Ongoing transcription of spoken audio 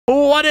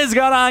What is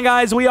going on,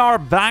 guys? We are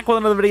back with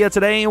another video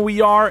today, and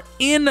we are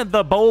in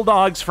the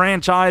Bulldogs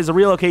franchise, the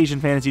Relocation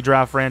Fantasy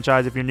Draft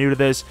franchise, if you're new to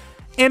this.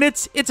 And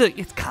it's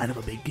kind of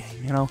a big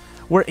game, you know?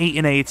 We're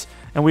 8-8,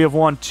 and we have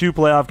won 2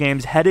 playoff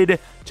games, headed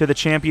to the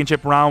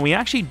championship round. We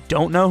actually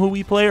don't know who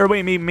we play, or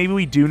wait, maybe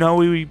we do know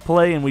who we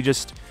play, and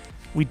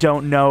we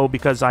don't know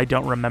because I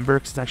don't remember,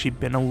 because it's actually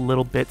been a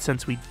little bit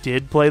since we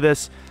did play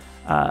this.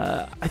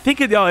 I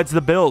think it's the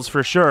Bills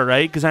for sure,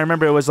 right? Because I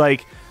remember it was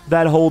like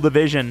that whole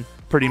division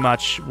pretty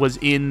much was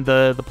in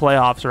the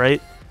playoffs,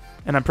 right?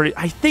 And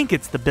I think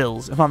it's the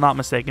Bills, if I'm not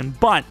mistaken.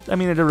 But I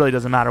mean, it really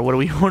doesn't matter. What are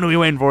we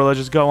waiting for? Let's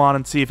just go on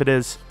and see if it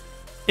is.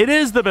 It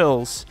is the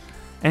Bills,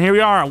 and here we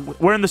are.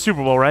 We're in the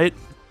Super Bowl, right?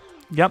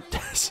 Yep.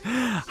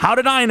 How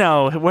did I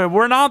know?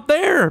 We're not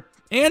there,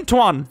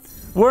 Antoine.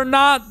 We're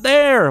not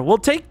there. We'll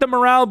take the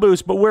morale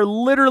boost, but we're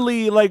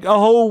literally like a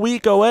whole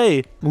week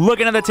away.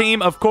 Looking at the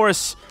team, of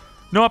course,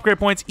 no upgrade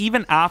points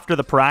even after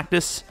the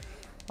practice.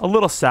 A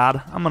little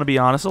sad. I'm going to be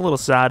honest, a little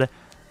sad.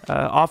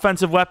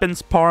 Offensive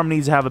weapons, Parham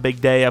needs to have a big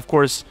day. Of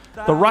course,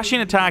 the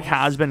rushing attack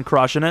has been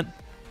crushing it.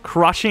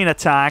 Crushing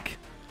attack.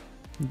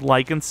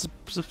 Like and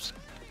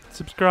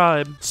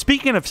subscribe.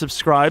 Speaking of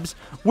subscribes,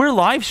 we're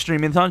live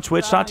streaming on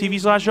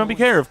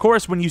twitch.tv/Jeromepkr. Of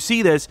course, when you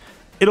see this,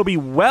 it'll be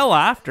well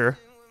after,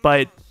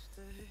 but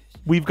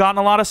we've gotten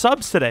a lot of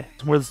subs today.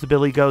 Where's the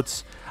Billy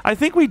Goats? I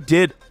think we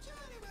did.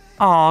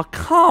 Oh,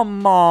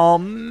 come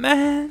on,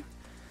 man.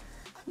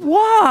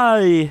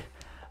 Why?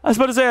 I was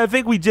about to say, I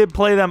think we did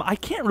play them. I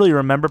can't really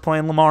remember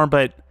playing Lamar,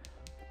 but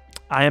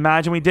I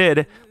imagine we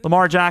did.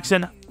 Lamar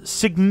Jackson,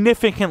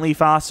 significantly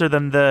faster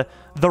than the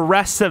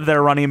rest of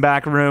their running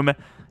back room.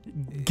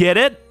 Get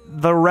it?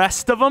 The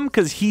rest of them,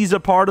 because he's a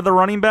part of the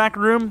running back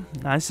room.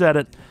 I said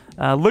it.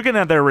 Looking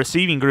at their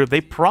receiving group, they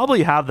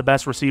probably have the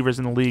best receivers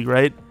in the league,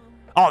 right?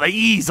 Oh, they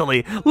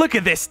easily. Look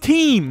at this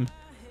team.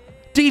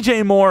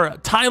 DJ Moore,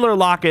 Tyler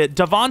Lockett,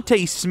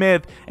 Devontae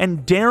Smith,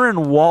 and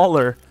Darren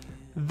Waller.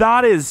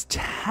 That is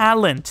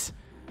talent.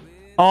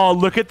 Oh,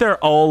 look at their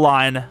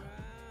O-line.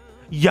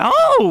 Yo!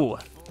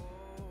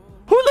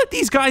 Who let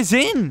these guys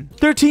in?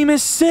 Their team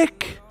is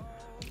sick.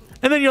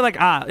 And then you're like,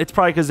 it's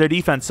probably because their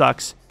defense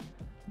sucks.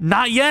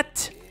 Not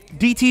yet.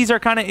 DTs are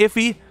kind of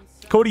iffy.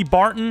 Cody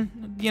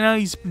Barton, you know,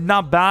 he's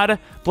not bad.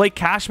 Blake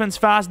Cashman's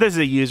fast. This is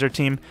a user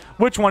team.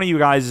 Which one of you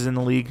guys is in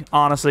the league,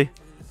 honestly?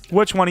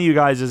 Which one of you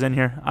guys is in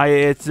here?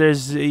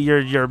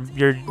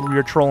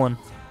 You're trolling.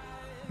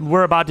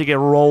 We're about to get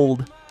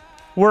rolled.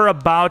 We're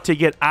about to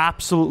get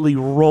absolutely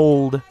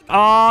rolled.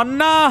 Oh,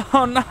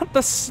 no, not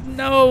the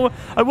snow.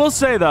 I will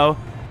say, though,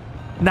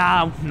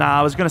 nah,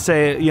 I was going to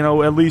say, you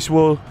know, at least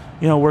we're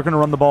going to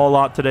run the ball a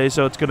lot today,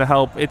 so it's going to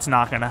help. It's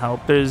not going to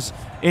help.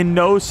 In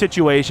no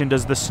situation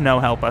does the snow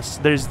help us.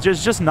 There's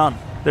just none.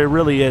 There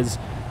really is.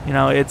 You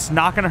know, it's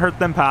not going to hurt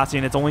them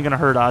passing. It's only going to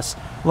hurt us.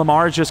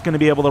 Lamar is just going to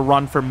be able to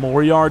run for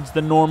more yards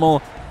than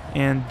normal,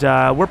 and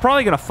we're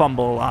probably going to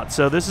fumble a lot.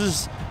 So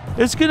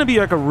it's going to be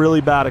like a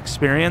really bad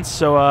experience.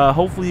 So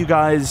hopefully you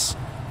guys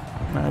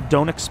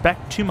don't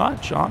expect too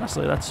much,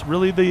 honestly. That's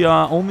really the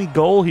only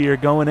goal here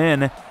going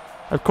in.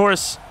 Of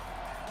course,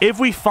 if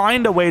we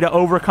find a way to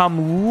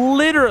overcome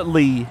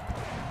literally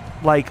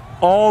like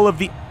all of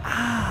the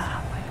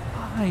my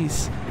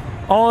eyes,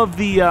 all of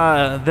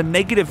the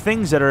negative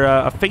things that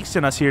are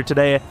facing us here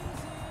today,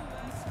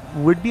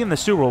 would be in the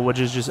Super Bowl, which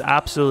is just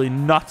absolutely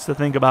nuts to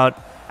think about.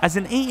 As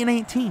an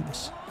 8-8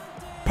 teams,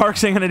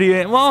 Parks ain't gonna do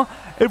it. Well,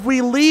 if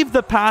we leave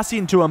the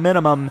passing to a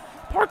minimum,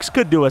 Parks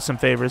could do us some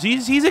favors.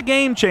 He's a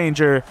game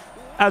changer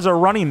as a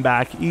running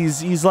back.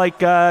 He's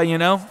like you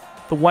know,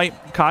 the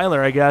white Kyler,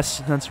 I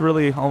guess. That's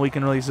really all we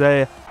can really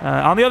say.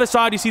 On the other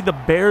side, you see the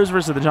Bears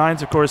versus the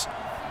Giants. Of course,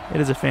 it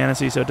is a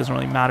fantasy, so it doesn't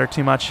really matter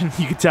too much. And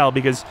you can tell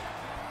because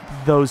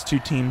those two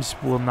teams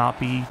will not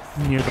be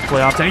near the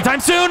playoffs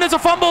anytime soon. It's a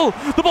fumble.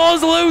 The ball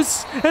is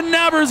loose, and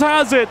Nabbers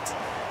has it.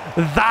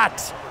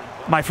 That,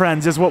 my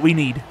friends, is what we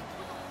need.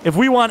 If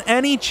we want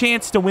any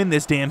chance to win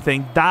this damn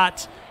thing,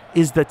 that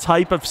is the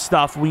type of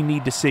stuff we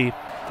need to see.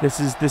 This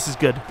is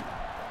good.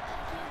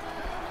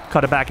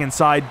 Cut it back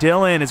inside.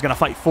 Dylan is going to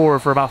fight forward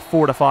for about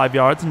 4 to 5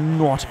 yards.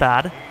 Not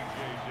bad.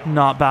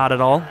 Not bad at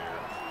all.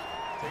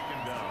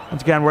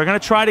 Once again, we're going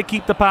to try to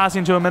keep the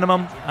passing to a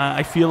minimum.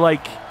 I feel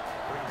like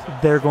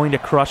they're going to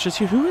crush us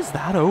here. Who is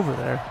that over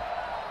there?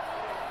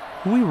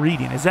 Who are we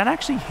reading? Is that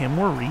actually him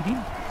we're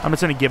reading? I'm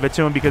just going to give it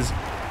to him because,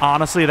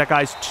 honestly, that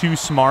guy's too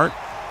smart.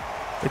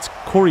 It's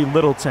Corey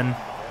Littleton.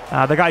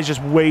 The guy's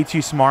just way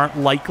too smart,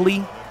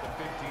 likely,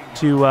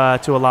 to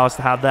allow us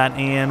to have that.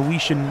 And we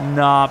should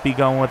not be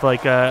going with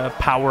like a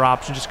power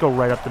option. Just go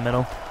right up the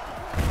middle.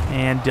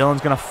 And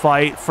Dylan's going to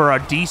fight for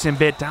a decent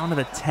bit down to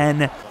the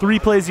 10. 3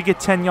 plays to get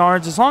 10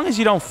 yards. As long as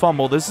you don't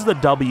fumble, this is a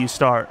W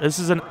start. This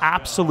is an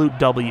absolute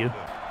W.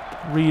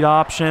 Read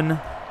option.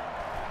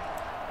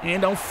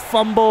 And don't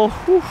fumble.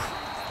 Whew.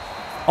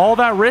 All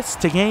that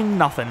risk to gain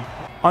nothing.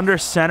 Under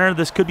center,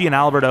 this could be an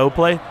Albert O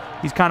play.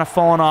 He's kind of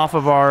fallen off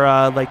of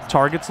our like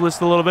targets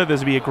list a little bit.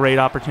 This would be a great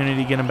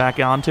opportunity to get him back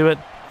onto it.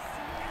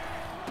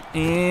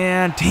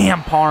 And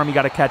damn, Parham, you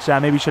got to catch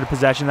that. Maybe should have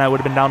possession that.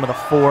 Would have been down to the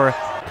 4.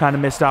 Kind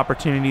of missed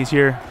opportunities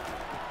here.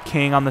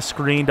 King on the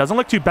screen. Doesn't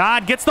look too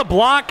bad. Gets the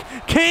block.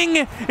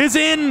 King is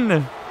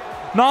in.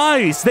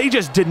 Nice. They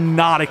just did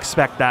not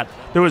expect that.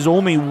 There was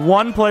only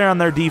one player on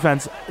their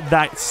defense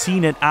that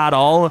seen it at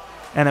all,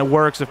 and it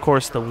works. Of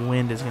course, the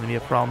wind is going to be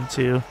a problem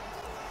too.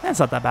 That's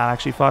not that bad,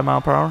 actually. 5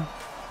 mile per hour.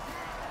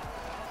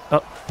 Oh.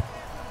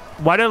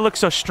 Why did it look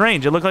so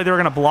strange? It looked like they were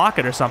going to block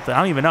it or something. I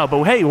don't even know.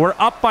 But hey, we're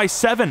up by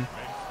 7.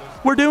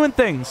 We're doing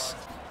things.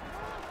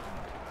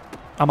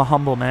 I'm a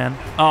humble man.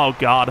 Oh,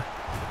 God.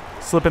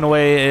 Slipping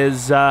away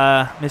is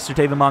Mr.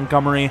 David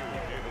Montgomery.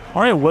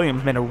 Mario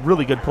Williams made a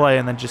really good play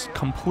and then just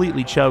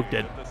completely choked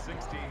it.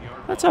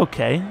 That's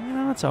okay. You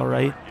know, that's all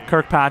right.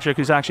 Kirkpatrick,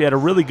 who's actually had a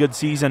really good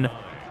season.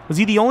 Was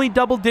he the only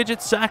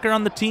double-digit sacker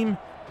on the team?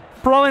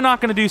 Probably not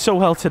going to do so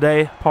well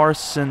today.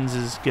 Parsons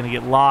is going to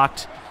get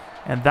locked.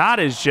 And that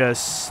is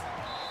just...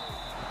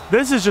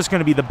 This is just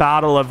going to be the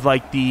battle of,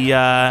 like,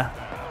 the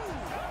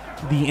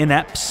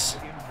inepts.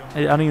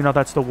 I don't even know if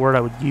that's the word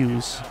I would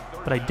use,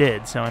 but I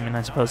did. So, I mean,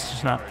 I suppose it's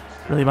just not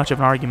really much of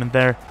an argument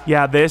there.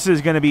 Yeah, this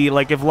is going to be,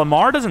 like, if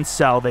Lamar doesn't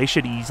sell, they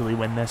should easily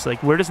win this.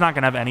 Like, we're just not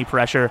going to have any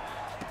pressure.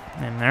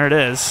 And there it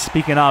is.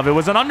 Speaking of, it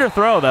was an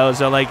underthrow, though,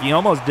 so, like, he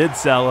almost did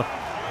sell.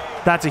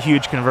 That's a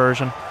huge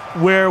conversion.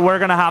 We're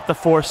going to have to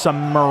force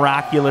some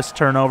miraculous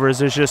turnovers.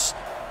 There's just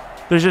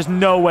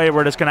no way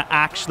we're just going to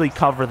actually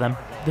cover them.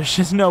 There's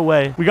just no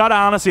way. We got to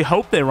honestly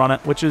hope they run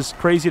it, which is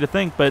crazy to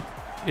think, but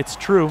it's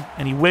true.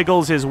 And he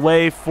wiggles his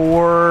way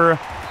for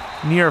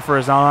near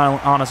first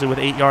down. Honestly, with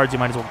 8 yards, you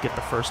might as well get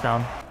the first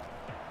down.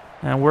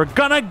 And we're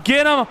going to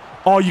get him.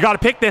 Oh, you got to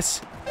pick this.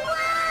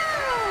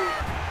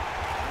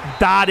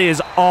 That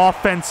is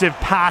offensive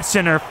pass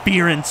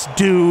interference,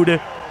 dude.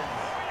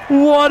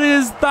 What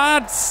is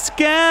that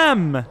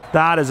scam?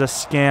 That is a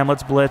scam.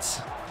 Let's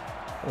blitz.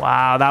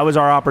 Wow, that was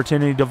our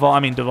opportunity.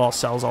 Duvall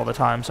sells all the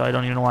time, so I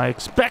don't even know why I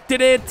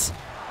expected it.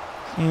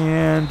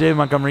 And David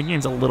Montgomery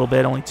gains a little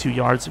bit, only 2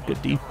 yards of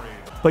good D.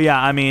 But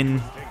yeah, I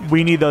mean,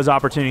 we need those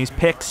opportunities.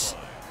 Picks,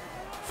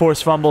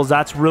 forced fumbles,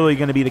 that's really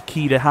going to be the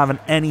key to having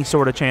any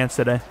sort of chance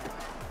today.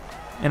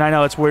 And I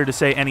know it's weird to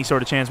say any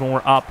sort of chance when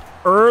we're up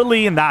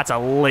early, and that's a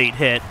late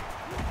hit.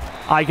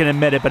 I can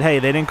admit it, but hey,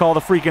 they didn't call the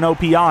freaking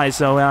OPI,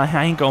 so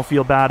I ain't going to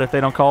feel bad if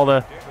they don't call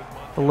the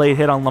late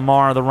hit on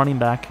Lamar, the running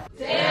back.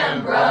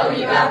 Damn, bro,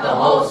 you got the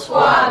whole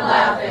squad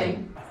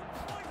laughing.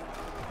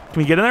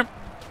 Can we get in there?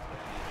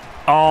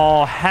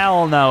 Oh,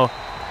 hell no.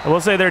 I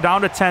will say they're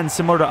down to 10,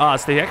 similar to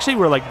us. They actually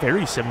were, like,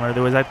 very similar.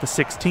 There was at the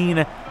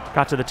 16,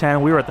 got to the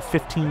 10. We were at the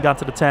 15, got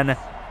to the 10.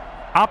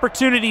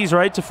 Opportunities,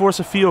 right, to force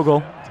a field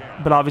goal.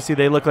 But obviously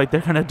they look like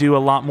they're going to do a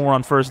lot more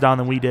on first down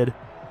than we did.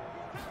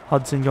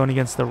 Hudson going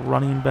against the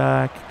running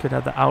back. Could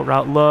have the out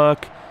route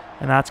look.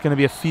 And that's going to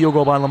be a field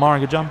goal by Lamar.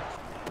 Good job.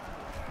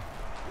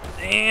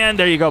 And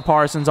there you go,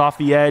 Parsons off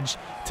the edge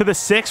to the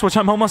 6, which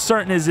I'm almost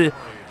certain is it.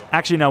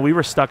 Actually, no, we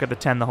were stuck at the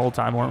 10 the whole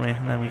time, weren't we?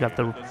 And then we got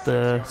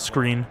the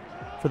screen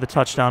for the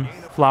touchdown.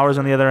 Flowers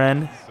on the other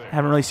end.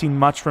 Haven't really seen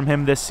much from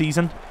him this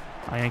season.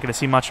 I ain't going to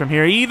see much from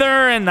here either,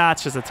 and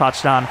that's just a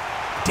touchdown.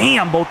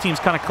 Damn, both teams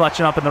kind of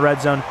clutching up in the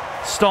red zone.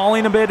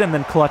 Stalling a bit and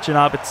then clutching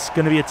up. It's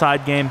going to be a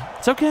tied game.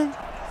 It's okay.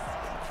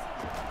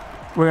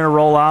 We're going to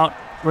roll out.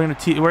 We're going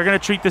to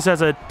treat this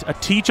as a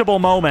teachable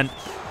moment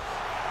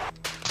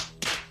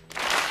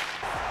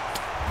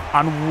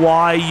on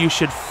why you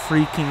should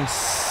freaking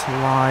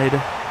slide.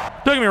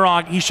 Don't get me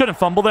wrong, he shouldn't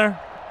fumble there,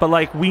 but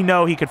like we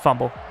know he could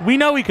fumble. We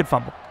know he could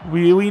fumble.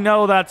 We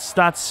know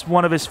that's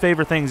one of his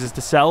favorite things is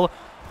to sell.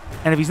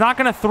 And if he's not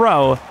going to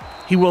throw,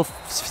 he will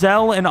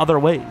sell in other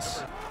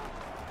ways.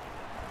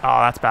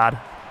 Oh, that's bad.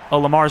 Oh,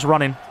 Lamar's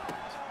running.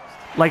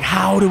 Like,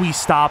 how do we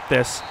stop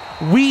this?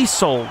 We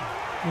sold.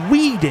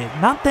 We did,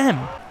 not them.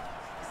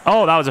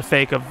 Oh, that was a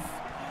fake of...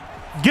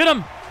 Get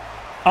him!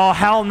 Oh,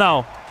 hell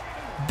no.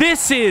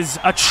 This is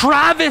a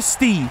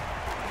travesty.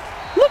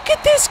 Look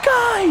at this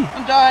guy.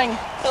 I'm dying.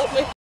 Help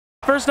me.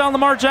 First down,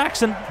 Lamar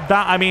Jackson.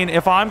 That, I mean,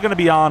 if I'm going to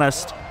be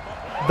honest,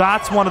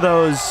 that's one of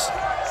those,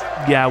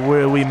 yeah,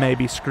 we may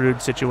be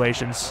screwed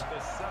situations.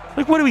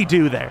 Like, what do we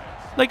do there?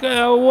 Like,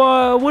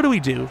 what do we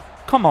do?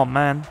 Come on,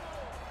 man.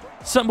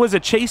 Was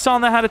it Chase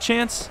on that had a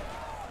chance?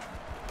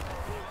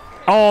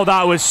 Oh,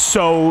 that was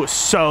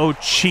so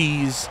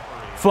cheese.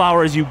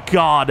 Flowers, you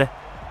god.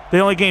 They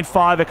only gained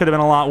 5. It could have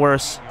been a lot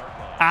worse.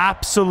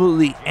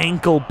 Absolutely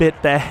ankle bit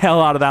the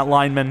hell out of that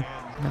lineman.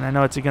 And I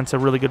know it's against a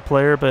really good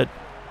player, but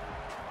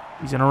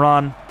he's going to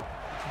run.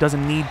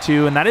 Doesn't need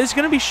to. And that is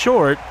going to be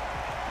short.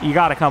 You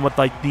got to come with,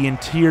 like, the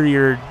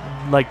interior,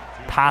 like,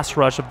 pass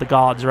rush of the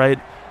gods, right?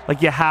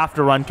 Like, you have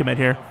to run commit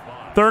here.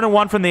 3rd and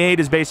 1 from the 8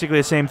 is basically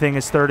the same thing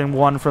as 3rd and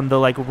 1 from the,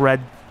 like,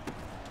 red...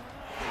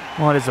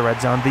 What is the red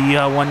zone? The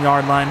 1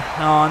 yard line.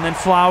 Oh, and then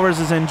Flowers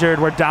is injured.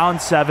 We're down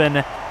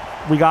 7.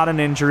 We got an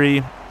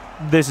injury.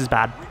 This is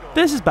bad.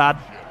 This is bad.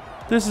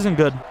 This isn't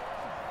good.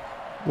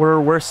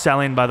 We're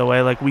selling, by the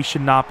way. Like, we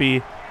should not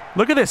be...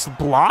 Look at this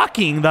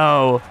blocking,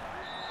 though.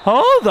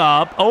 Hold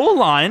up.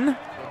 O-line.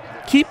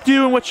 Keep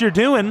doing what you're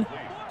doing.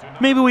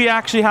 Maybe we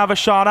actually have a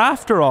shot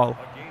after all.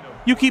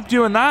 You keep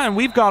doing that, and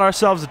we've got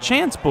ourselves a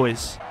chance,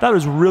 boys. That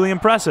was really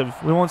impressive.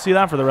 We won't see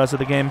that for the rest of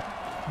the game.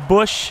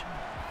 Bush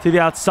to the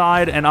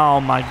outside, and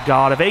oh my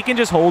God. If Aiken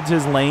just holds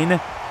his lane,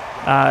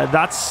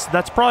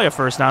 that's probably a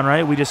first down,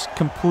 right? We just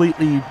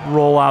completely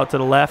roll out to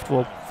the left.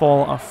 We'll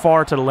fall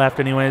far to the left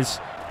anyways.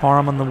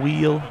 Parham on the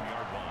wheel.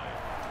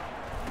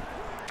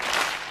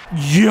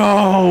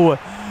 Yo!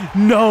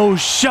 No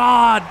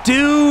shot,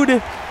 dude!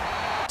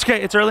 It's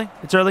okay, it's early.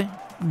 It's early.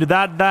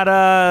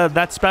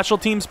 That special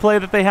teams play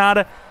that they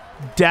had,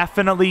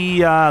 definitely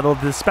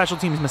the special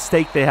teams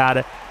mistake they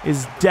had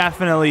is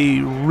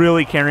definitely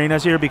really carrying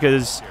us here,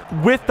 because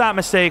with that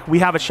mistake, we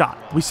have a shot.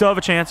 We still have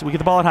a chance. We get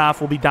the ball at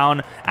half. We'll be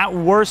down. At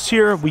worst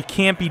here, we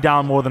can't be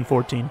down more than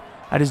 14.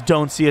 I just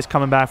don't see us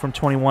coming back from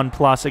 21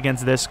 plus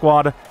against this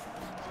squad.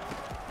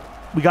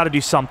 We got to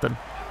do something.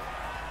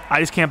 I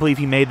just can't believe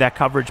he made that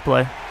coverage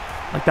play.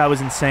 Like, that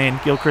was insane.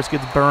 Gilchrist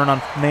gets burned on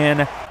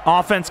man.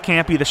 Offense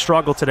can't be the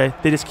struggle today.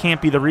 They just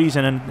can't be the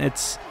reason, and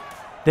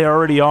they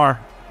already are.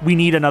 We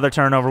need another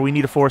turnover. We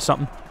need to force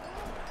something.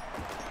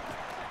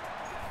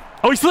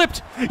 Oh, he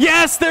slipped.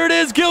 Yes, there it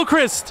is,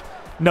 Gilchrist.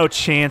 No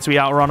chance we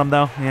outrun him,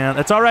 though. Yeah,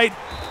 that's all right.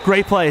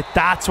 Great play.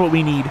 That's what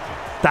we need.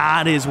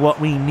 That is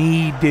what we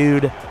need,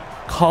 dude.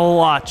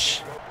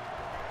 Clutch.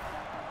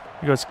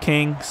 Here goes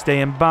King. Stay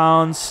in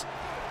bounds.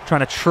 Trying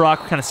to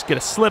truck. Kind of get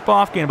a slip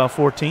off. Gain about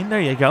 14. There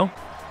you go.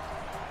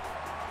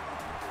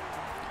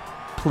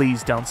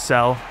 Please don't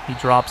sell. He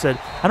drops it.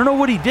 I don't know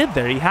what he did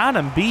there. He had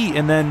him beat,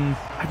 and then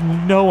I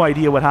have no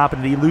idea what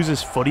happened. Did he lose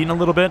his footing a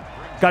little bit?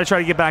 Got to try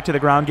to get back to the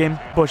ground game.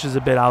 Bush is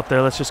a bit out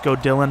there. Let's just go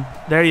Dylan.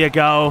 There you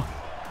go.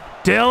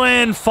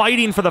 Dylan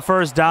fighting for the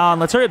first down.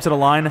 Let's hurry up to the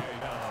line.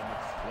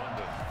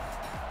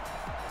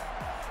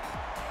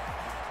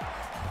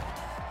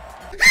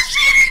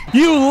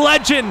 You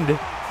legend!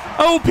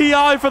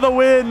 OPI for the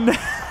win!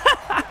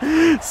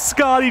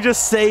 Scotty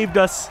just saved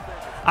us.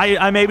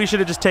 I maybe should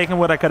have just taken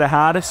what I could have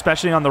had,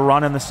 especially on the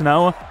run in the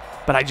snow.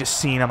 But I just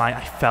seen him.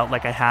 I felt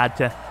like I had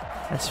to.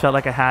 I just felt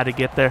like I had to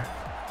get there.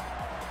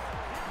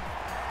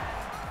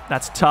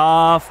 That's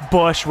tough.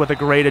 Bush with a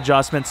great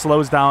adjustment.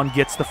 Slows down,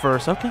 gets the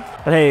first. Okay.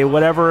 But hey,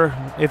 whatever.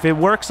 If it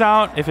works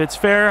out, if it's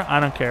fair, I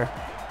don't care.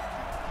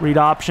 Read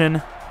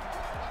option.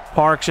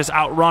 Parks just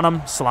outrun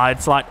him. Slide.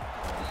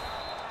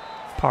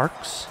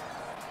 Parks,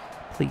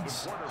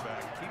 please.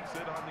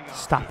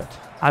 Stop it.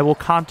 I will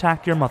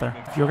contact your mother.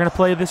 If you're going to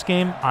play this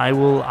game, I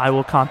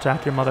will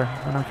contact your mother.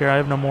 I don't care. I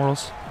have no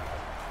morals.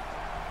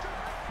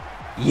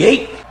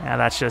 Yeet. Yeah,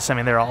 that's just, I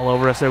mean, they're all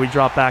over us there. We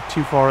drop back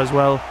too far as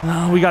well.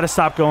 We got to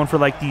stop going for,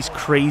 like, these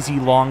crazy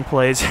long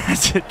plays.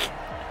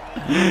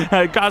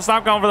 Got to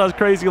stop going for those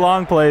crazy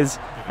long plays,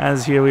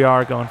 as here we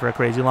are going for a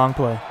crazy long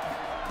play.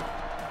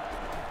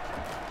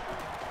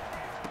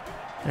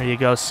 There you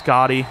go,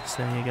 Scotty. So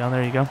there you go.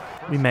 There you go.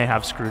 We may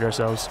have screwed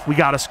ourselves. We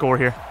got to score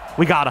here.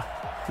 We got to.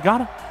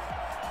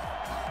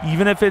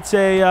 Even if it's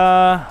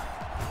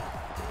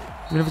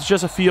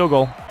just a field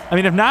goal. I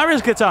mean, if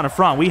Navarez gets out in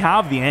front, we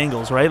have the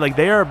angles, right? Like,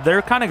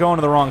 they're kind of going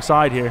to the wrong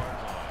side here.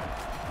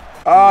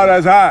 Oh,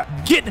 that's hot.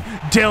 Get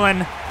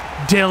Dylan.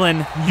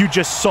 Dylan, you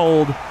just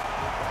sold.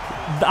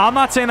 I'm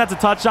not saying that's a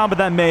touchdown, but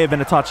that may have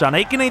been a touchdown.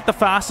 Aiken ain't the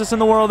fastest in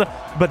the world,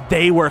 but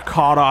they were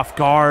caught off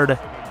guard.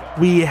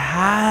 We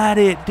had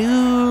it,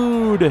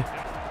 dude.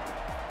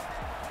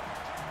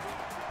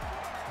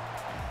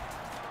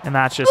 And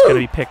that's just going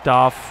to be picked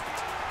off.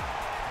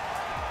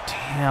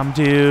 Damn,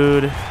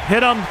 dude.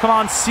 Hit him. Come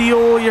on,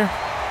 Sewell.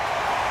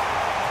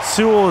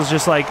 Sewell is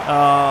just like,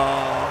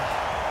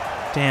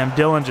 damn,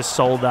 Dylan just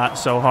sold that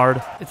so hard.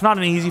 It's not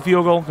an easy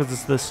field goal because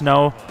it's the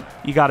snow.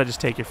 You got to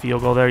just take your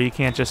field goal there. You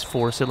can't just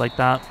force it like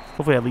that.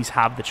 Hopefully at least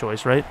have the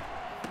choice, right?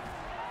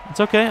 It's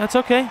okay. That's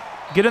okay.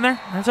 Get in there.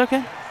 That's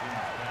okay.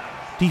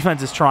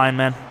 Defense is trying,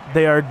 man.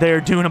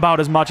 They're doing about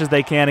as much as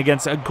they can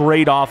against a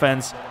great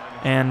offense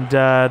and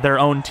their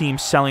own team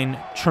selling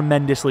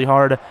tremendously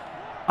hard.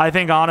 I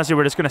think, honestly,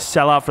 we're just going to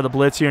sell out for the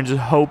blitz here and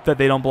just hope that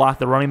they don't block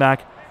the running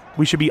back.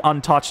 We should be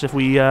untouched if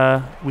we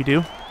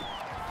do.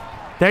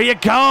 There you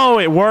go.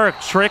 It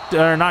worked.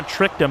 Not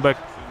tricked him, but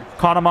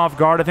caught him off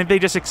guard. I think they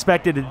just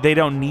expected they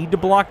don't need to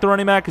block the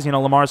running back because, you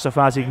know, Lamar's so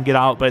fast he can get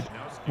out. But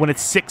when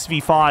it's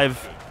 6v5,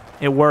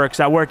 it works.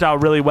 That worked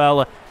out really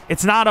well.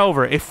 It's not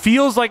over. It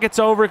feels like it's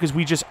over because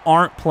we just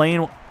aren't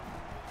playing.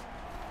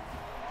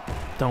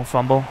 Don't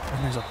fumble.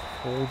 And there's a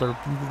hold or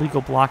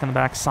legal block in the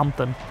back.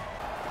 Something.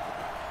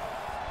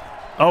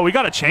 Oh, we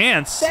got a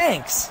chance.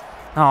 Thanks.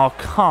 Oh,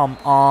 come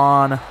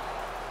on.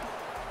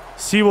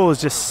 Sewell is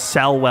just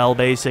sell well,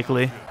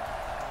 basically.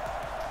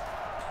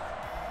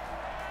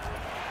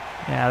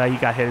 Yeah, he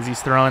got hit as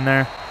he's throwing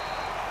there.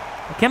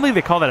 I can't believe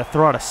they call that a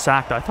throw out of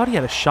sack, though. I thought he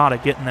had a shot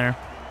at getting there.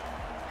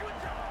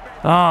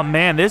 Oh,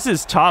 man, this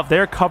is tough.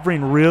 They're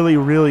covering really,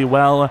 really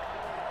well.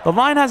 The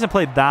line hasn't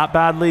played that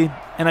badly,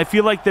 and I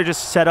feel like they're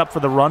just set up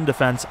for the run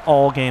defense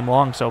all game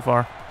long so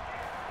far.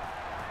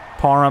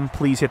 Parham,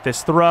 please hit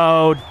this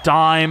throw.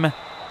 Dime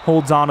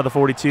holds on to the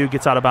 42,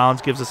 gets out of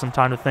bounds, gives us some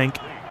time to think.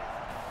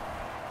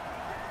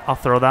 I'll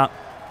throw that.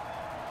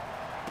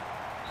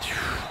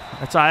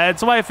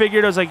 That's why I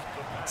figured. I was like,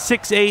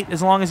 6'8",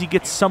 as long as he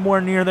gets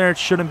somewhere near there, it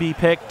shouldn't be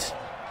picked.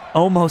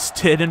 Almost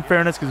did, in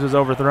fairness, because it was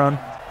overthrown.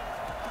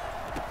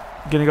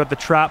 Gonna go with the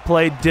trap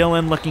play.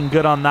 Dylan looking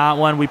good on that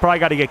one. We probably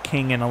got to get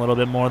King in a little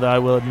bit more, though, I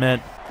will admit.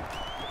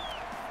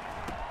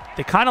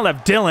 They kind of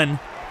left Dylan.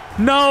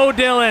 No,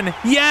 Dylan.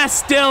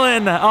 Yes,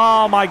 Dylan.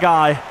 Oh, my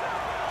guy.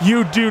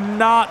 You do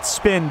not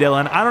spin,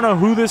 Dylan. I don't know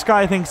who this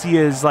guy thinks he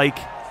is, like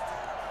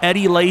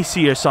Eddie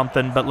Lacy or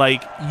something, but,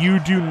 like, you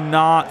do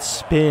not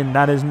spin.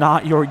 That is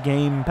not your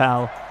game,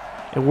 pal.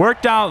 It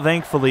worked out,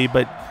 thankfully,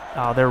 but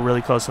oh, they're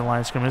really close to the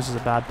line of scrimmage. This is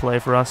a bad play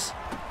for us.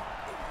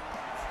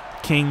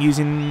 King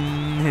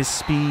using his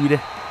speed,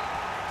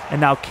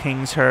 and now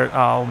King's hurt.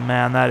 Oh,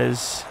 man, that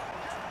is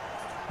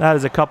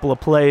a couple of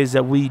plays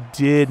that we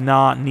did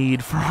not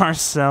need for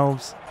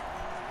ourselves.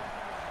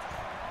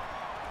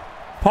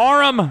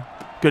 Parham.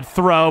 Good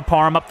throw.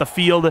 Parham up the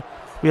field.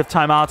 We have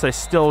timeouts. I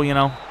still, you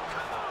know,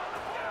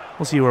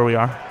 we'll see where we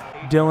are.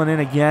 Dylan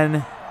in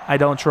again. I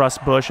don't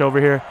trust Bush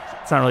over here.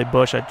 It's not really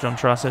Bush I don't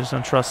trust. I just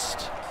don't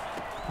trust.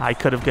 I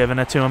could have given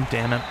it to him.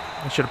 Damn it.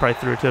 I should have probably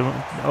threw it to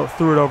him. Oh,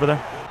 threw it over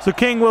there. So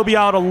King will be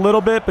out a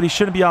little bit, but he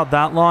shouldn't be out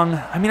that long.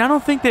 I mean, I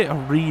don't think they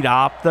read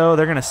op, though.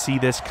 They're going to see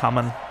this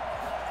coming.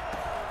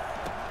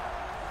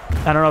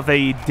 I don't know if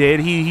they did.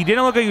 He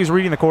didn't look like he was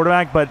reading the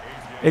quarterback, but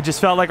it just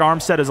felt like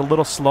Armstead is a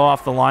little slow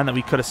off the line that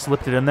we could have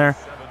slipped it in there.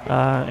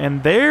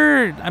 And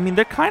they're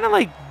kind of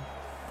like,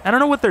 I don't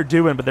know what they're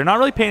doing, but they're not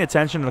really paying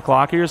attention to the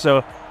clock here,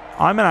 so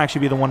I'm going to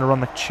actually be the one to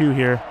run the chew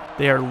here.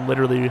 They are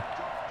literally...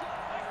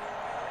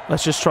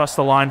 Let's just trust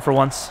the line for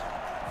once.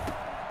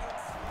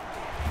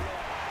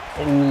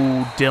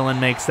 Oh, Dylan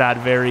makes that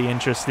very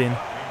interesting.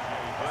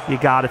 You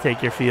got to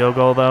take your field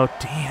goal, though.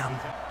 Damn.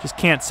 Just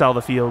can't sell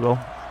the field goal.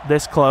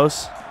 This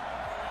close.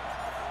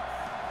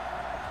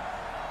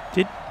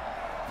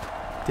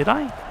 Did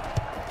I?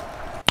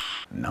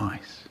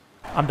 Nice.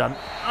 I'm done.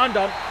 I'm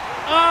done.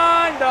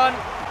 I'm done.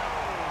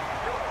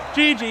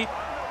 GG.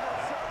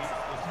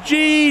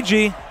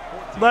 GG.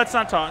 Let's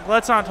not talk.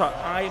 Let's not talk.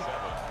 I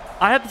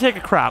have to take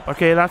a crap,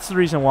 okay? That's the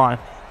reason why.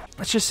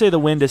 Let's just say the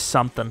wind is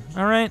something,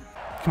 all right?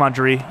 Come on,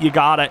 Dree. You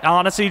got it.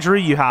 Honestly,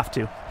 Dree, you have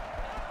to.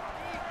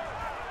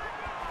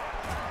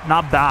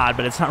 Not bad,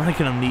 but it's not really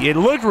going to need... It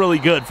looked really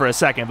good for a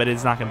second, but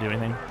it's not going to do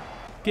anything.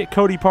 Get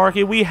Cody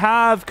Parkey. We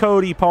have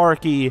Cody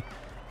Parkey.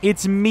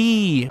 It's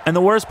me. And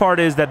the worst part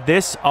is that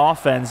this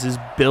offense is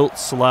built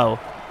slow.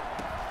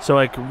 So,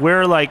 like,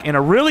 we're, like, in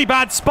a really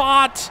bad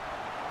spot.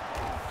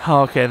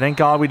 Okay, thank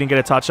God we didn't get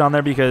a touchdown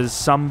there because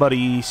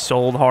somebody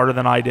sold harder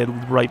than I did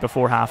right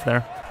before half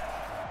there.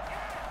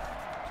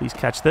 Please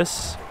catch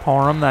this.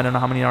 Parham, I don't know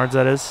how many yards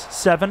that is.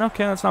 7,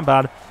 okay, that's not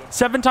bad.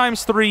 7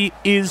 times 3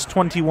 is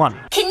 21.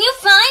 Can you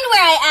find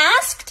where I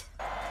asked?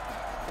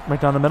 Right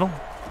down the middle.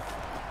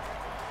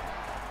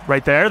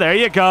 Right there, there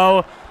you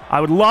go. I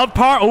would love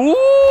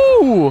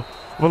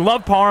would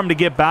love Parham to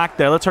get back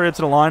there. Let's hurry up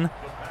to the line.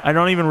 I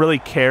don't even really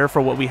care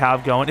for what we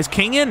have going. Is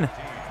King in?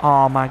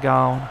 Oh, my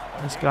God.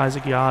 This guy's a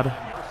god.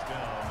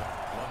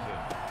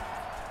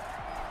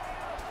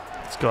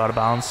 Let's go out of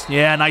bounds.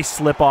 Yeah, nice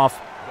slip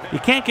off. You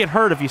can't get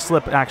hurt if you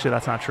slip. Actually,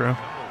 that's not true.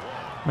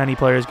 Many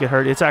players get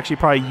hurt. It's actually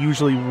probably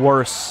usually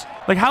worse.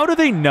 Like, how do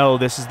they know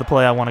this is the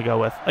play I want to go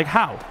with? Like,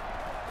 how?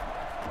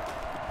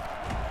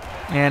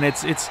 And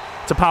it's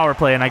a power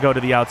play, and I go to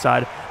the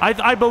outside.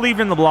 I believed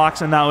in the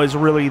blocks, and that was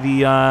really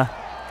the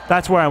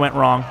that's where I went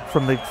wrong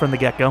from the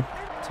get-go.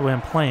 That's the way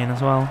I'm playing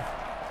as well.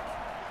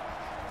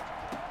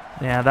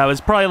 Yeah, that was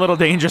probably a little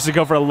dangerous to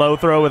go for a low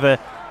throw with a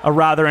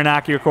rather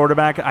inaccurate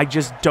quarterback. I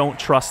just don't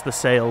trust the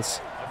sails.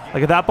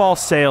 Like, if that ball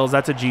sails,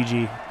 that's a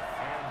GG.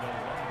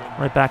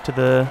 Right back to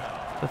the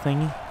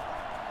thingy.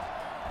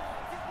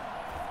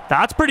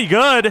 That's pretty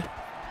good.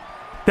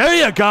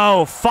 There you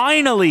go.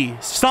 Finally,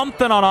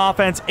 something on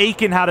offense.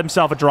 Aiken had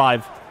himself a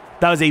drive.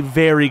 That was a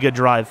very good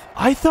drive.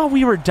 I thought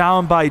we were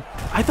down by...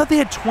 I thought they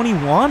had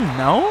 21,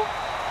 no?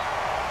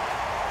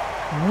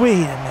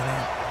 Wait a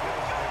minute.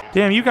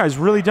 Damn, you guys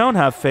really don't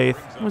have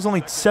faith. It was only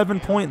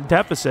 7-point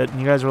deficit, and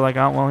you guys were like,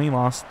 oh, well, he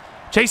lost.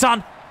 Chase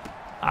on.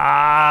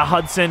 Ah,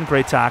 Hudson.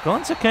 Great tackle.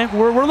 It's okay.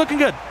 We're looking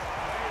good.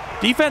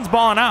 Defense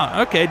balling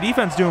out. Okay,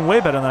 defense doing way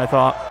better than I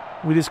thought.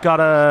 We just got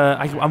to...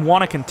 I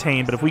want to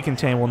contain, but if we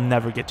contain, we'll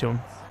never get to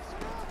him.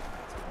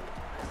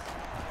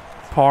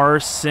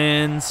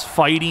 Parsons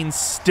fighting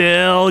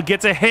still.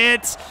 Gets a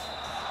hit.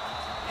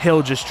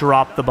 Hill just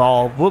dropped the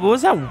ball. What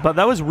was that? But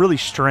that was really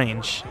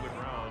strange.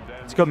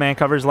 Let's go man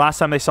covers. Last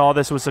time they saw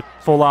this was a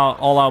full-out,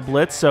 all-out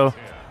blitz, so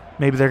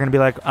maybe they're going to be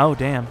like, oh,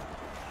 damn.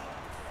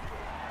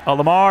 Oh,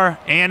 Lamar.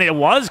 And it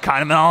was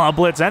kind of an all-out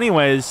blitz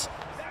anyways.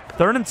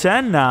 3rd and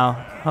 10 now.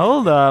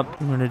 Hold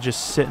up. I'm going to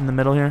just sit in the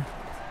middle here.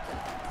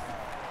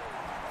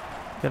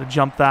 Got to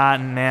jump that,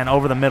 and man,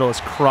 over the middle has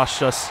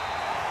crushed us.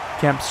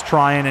 Kemp's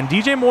trying, and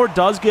DJ Moore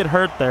does get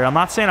hurt there. I'm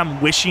not saying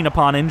I'm wishing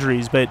upon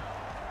injuries, but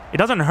it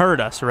doesn't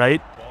hurt us,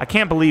 right? I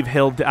can't believe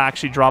Hill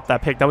actually dropped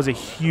that pick. That was a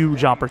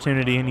huge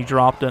opportunity, and he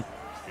dropped it.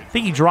 I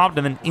think he dropped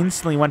it and then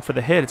instantly went for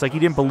the hit. It's like he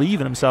didn't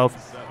believe in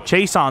himself.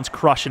 Chason's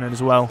crushing it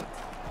as well.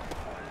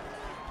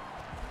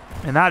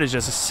 And that is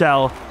just a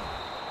sell.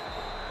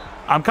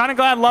 I'm kind of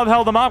glad Love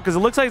held him up because it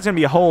looks like it's going to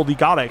be a hold. You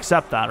got to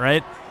accept that,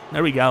 right?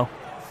 There we go.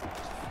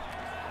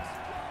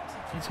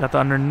 He's got the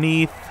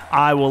underneath.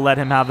 I will let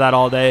him have that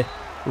all day.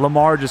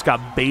 Lamar just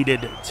got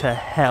baited to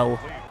hell.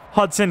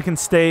 Hudson can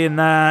stay in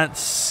that.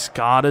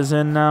 Scott is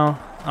in now.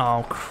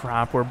 Oh,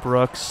 crap. We're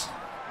Brooks.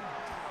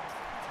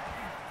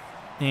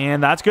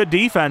 And that's good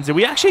defense. Did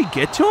we actually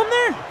get to him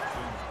there?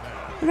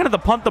 We're going to have to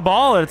punt the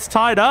ball, and it's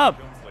tied up.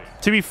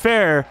 To be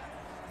fair,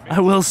 I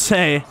will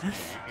say,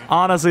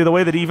 honestly, the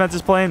way the defense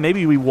is playing,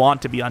 maybe we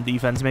want to be on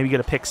defense. Maybe get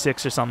a pick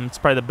 6 or something. It's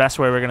probably the best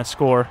way we're going to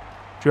score.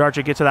 Drew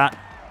Archer, get to that.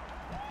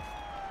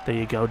 There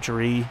you go,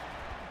 Dree.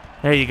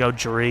 There you go,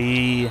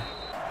 Dree.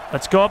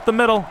 Let's go up the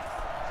middle.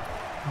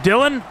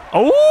 Dylan.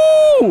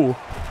 Oh!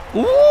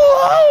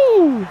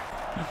 Ooh!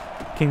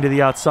 King to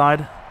the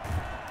outside.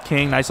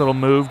 King, nice little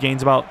move.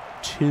 Gains about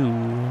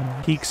 2.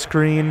 Peak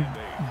screen.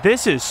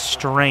 This is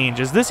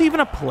strange. Is this even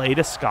a play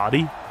to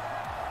Scotty?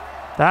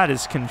 That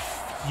is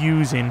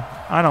confusing.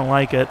 I don't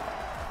like it.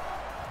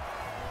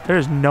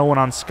 There's no one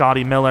on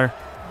Scotty Miller.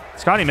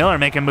 Scotty Miller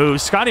making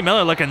moves. Scotty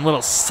Miller looking a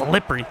little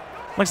slippery.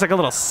 Looks like a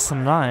little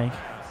snag.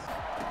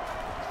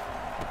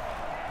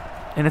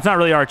 And it's not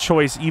really our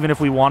choice, even if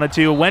we wanted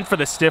to. Went for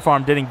the stiff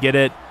arm, didn't get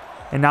it.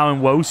 And now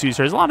in Wosu.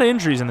 So there's a lot of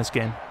injuries in this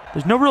game.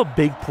 There's no real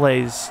big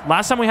plays.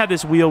 Last time we had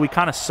this wheel, we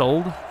kind of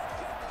sold.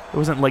 It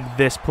wasn't like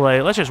this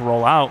play. Let's just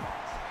roll out.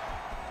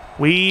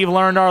 We've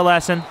learned our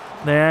lesson.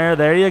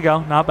 There you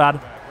go. Not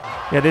bad.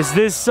 Yeah,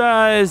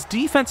 this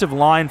defensive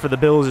line for the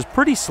Bills is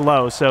pretty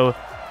slow. So,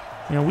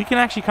 you know, we can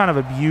actually kind of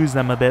abuse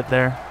them a bit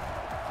there.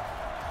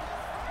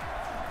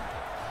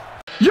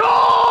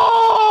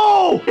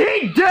 Yo!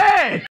 He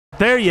dead!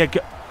 There you go.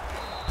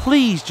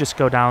 Please just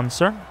go down,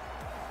 sir.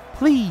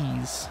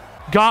 Please.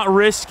 Got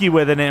risky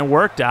with it, and it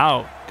worked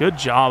out. Good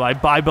job.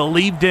 I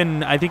believed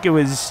in, I think it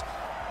was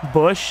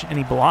Bush, and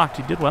he blocked.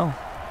 He did well.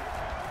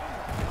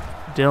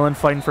 Dylan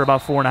fighting for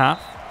about 4.5.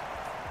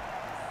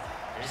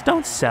 Just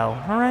don't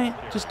sell, all right?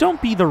 Just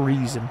don't be the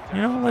reason.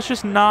 You know, let's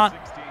just not,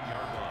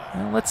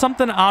 you know, let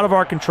something out of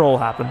our control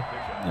happen.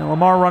 You know,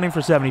 Lamar running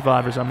for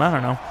 75 or something. I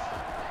don't know.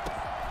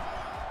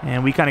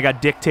 And we kind of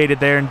got dictated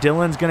there, and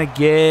Dylan's going to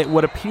get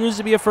what appears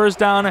to be a first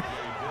down.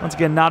 Once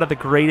again, not at the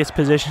greatest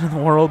position in the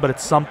world, but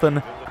it's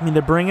something. I mean,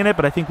 they're bringing it,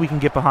 but I think we can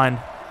get behind.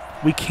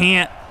 We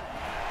can't.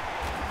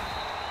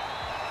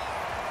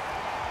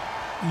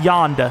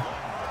 Yonda.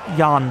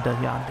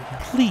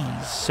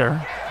 Please,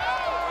 sir.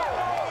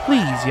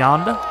 Please,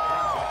 Yonda.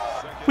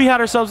 We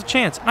had ourselves a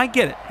chance. And I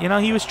get it. You know,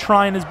 he was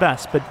trying his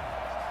best, but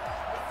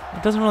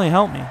it doesn't really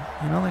help me.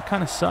 You know, that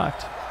kind of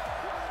sucked.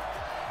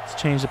 Let's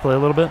change the play a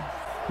little bit.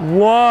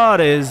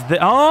 What is the...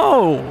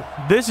 Oh,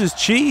 this is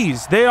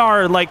cheese. They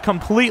are like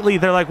completely...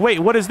 They're like, wait,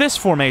 what is this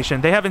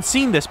formation? They haven't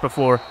seen this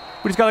before.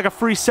 We just got like a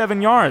free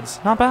 7 yards.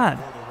 Not bad.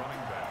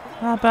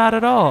 Not bad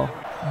at all.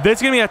 This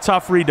is going to be a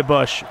tough read to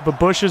Bush, but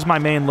Bush is my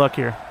main look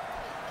here.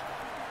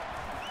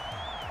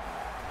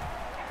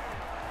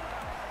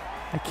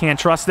 I can't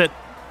trust it.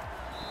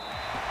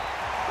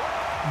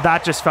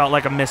 That just felt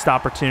like a missed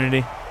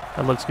opportunity.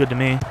 That looks good to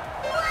me.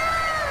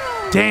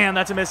 Damn,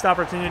 that's a missed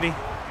opportunity.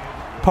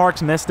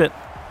 Parks missed it.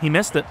 He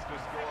missed it.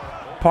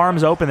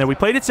 Parm's open there. We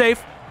played it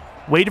safe.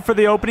 Waited for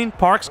the opening.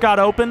 Parks got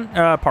open.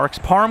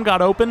 Parm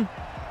got open.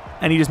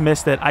 And he just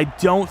missed it. I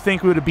don't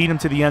think we would have beat him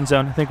to the end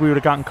zone. I think we would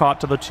have gotten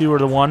caught to the 2 or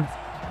the 1.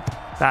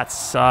 That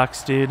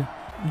sucks, dude.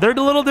 They're a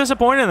little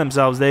disappointed in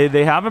themselves.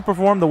 They haven't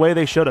performed the way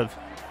they should have.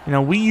 You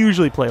know, we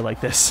usually play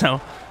like this,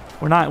 so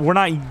we're not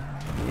you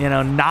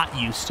know, not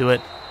used to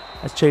it.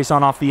 As Chase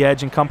on off the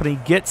edge and company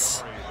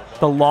gets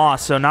the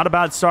loss. So not a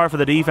bad start for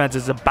the defense.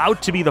 It's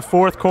about to be the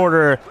fourth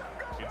quarter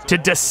to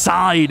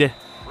decide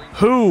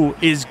who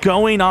is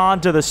going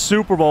on to the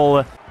Super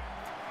Bowl.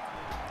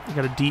 We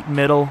got a deep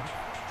middle.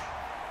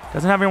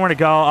 Doesn't have anywhere to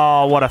go.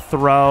 Oh, what a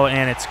throw,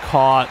 and it's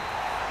caught.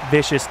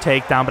 Vicious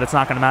takedown, but it's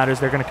not going to matter as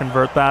they're going to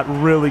convert that.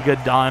 Really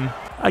good dime.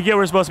 I get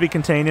we're supposed to be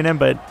containing him,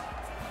 but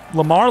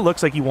Lamar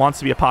looks like he wants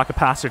to be a pocket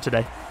passer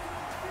today.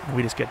 And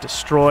we just get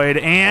destroyed,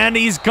 and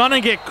he's going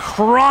to get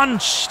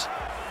crunched.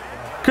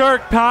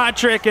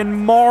 Kirkpatrick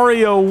and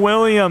Mario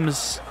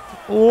Williams.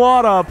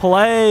 What a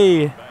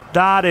play.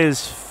 That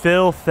is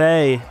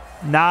filthy.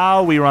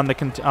 Now we run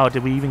the... Oh,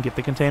 did we even get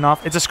the contain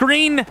off? It's a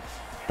screen.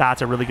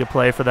 That's a really good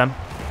play for them.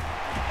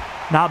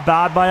 Not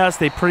bad by us.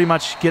 They pretty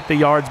much get the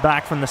yards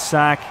back from the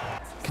sack.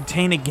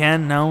 Contain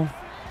again. No.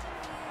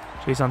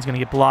 Jason's going to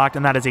get blocked,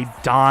 and that is a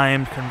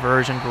dime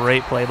conversion.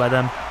 Great play by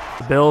them.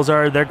 The Bills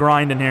they're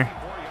grinding here.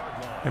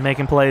 They're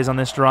making plays on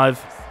this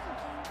drive.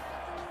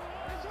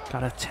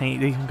 Gotta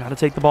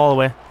take the ball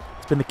away.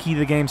 It's been the key to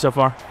the game so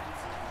far.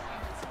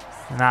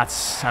 And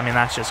that's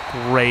just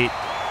great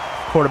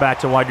quarterback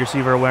to wide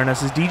receiver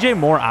awareness. Is DJ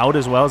Moore out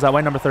as well? Is that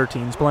why number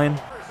 13 is playing?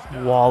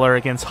 Waller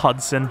against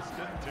Hudson.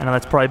 I know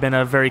that's probably been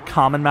a very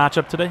common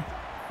matchup today.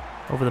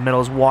 Over the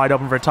middle is wide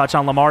open for a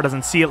touchdown. Lamar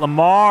doesn't see it.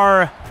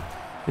 Lamar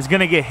is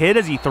going to get hit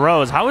as he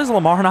throws. How is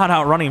Lamar not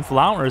outrunning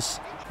Flowers?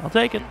 I'll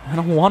take it. I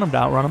don't want him to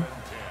outrun him.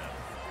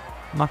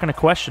 I'm not going to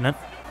question it.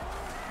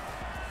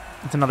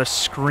 It's another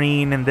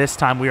screen, and this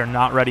time we are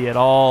not ready at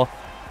all.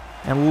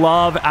 And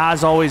Love,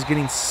 as always,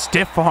 getting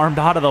stiff-armed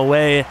out of the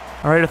way.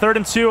 All right, a 3rd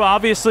and 2.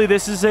 Obviously,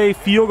 this is a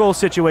field goal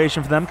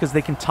situation for them because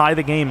they can tie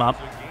the game up.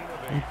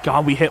 Thank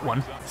God we hit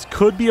one. This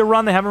could be a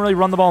run. They haven't really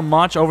run the ball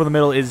much. Over the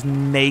middle is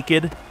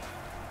naked.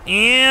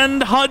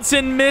 And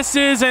Hudson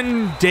misses,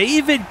 and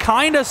David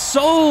kind of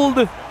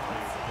sold.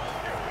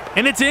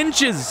 And it's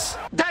inches.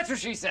 That's what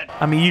she said.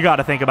 I mean, you got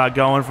to think about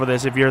going for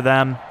this if you're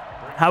them.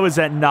 How is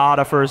that not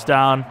a first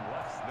down?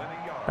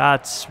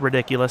 That's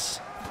ridiculous.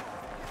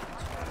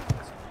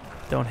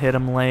 Don't hit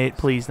him late.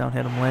 Please don't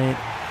hit him late.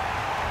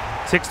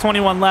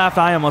 6:21 left.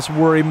 I almost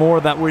worry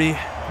more that we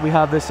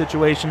have this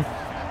situation.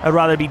 I'd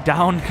rather be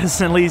down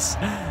because at least,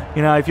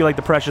 you know, I feel like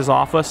the pressure's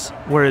off us.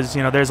 Whereas,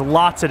 you know, there's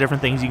lots of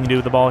different things you can do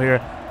with the ball here.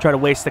 Try to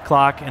waste the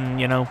clock and,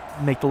 you know,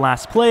 make the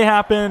last play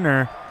happen,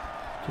 or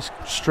just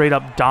straight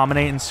up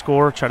dominate and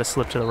score. Try to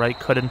slip to the right.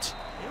 Couldn't.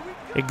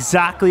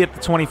 Exactly at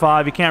the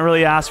 25. You can't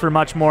really ask for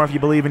much more if you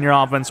believe in your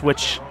offense,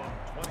 which,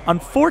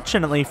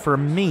 unfortunately for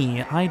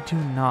me, I do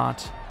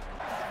not.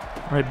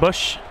 All right,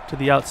 Bush to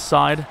the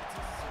outside.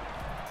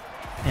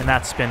 And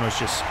that spin was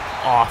just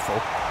awful.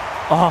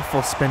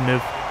 Awful spin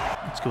move.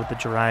 Let's go with the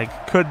drag.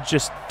 Could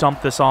just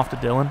dump this off to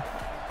Dylan.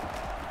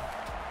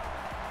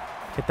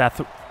 Hit that.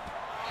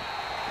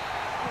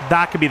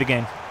 That could be the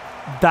game.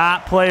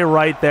 That play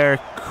right there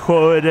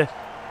could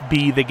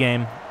be the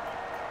game.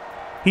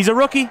 He's a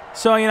rookie,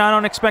 so, you know, I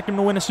don't expect him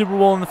to win a Super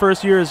Bowl in the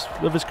first year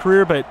of his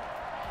career, but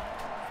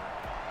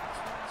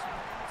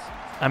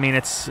I mean,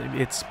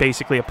 it's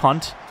basically a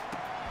punt.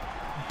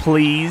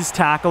 Please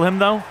tackle him,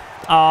 though.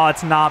 Oh,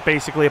 it's not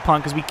basically a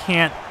punt because we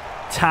can't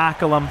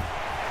tackle him.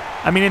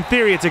 I mean, in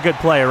theory, it's a good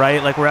play,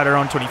 right? Like, we're at our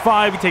own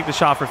 25. You take the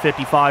shot for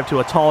 55 to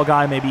a tall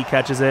guy. Maybe he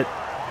catches it.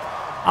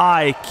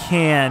 I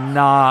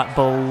cannot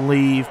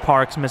believe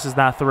Parks misses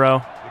that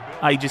throw.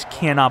 I just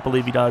cannot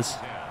believe he does.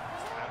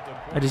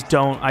 I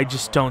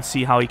just don't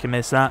see how he can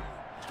miss that.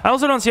 I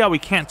also don't see how we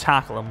can't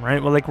tackle him,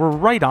 right? Well, like, we're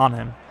right on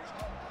him.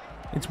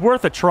 It's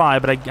worth a try,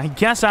 but I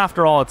guess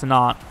after all, it's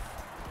not.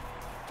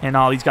 And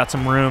oh, he's got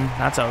some room.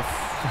 That's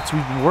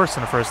even worse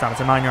than a first down.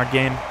 It's a 9-yard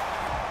gain.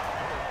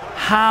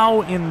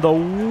 How in the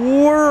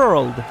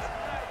world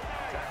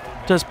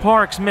does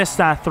Parks miss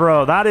that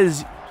throw? That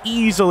is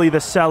easily the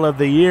sell of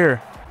the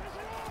year.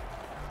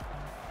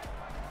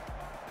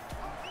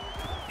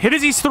 Hit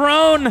as he's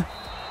thrown.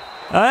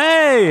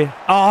 Hey!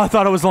 Oh, I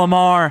thought it was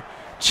Lamar.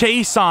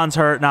 Chaseon's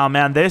hurt now,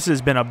 man. This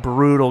has been a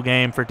brutal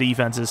game for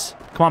defenses.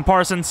 Come on,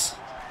 Parsons.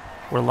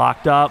 We're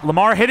locked up.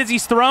 Lamar hit as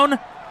he's thrown.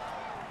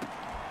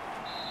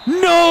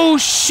 No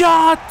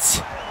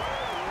shot!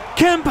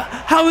 Kemp,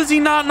 how is he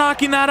not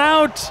knocking that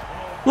out?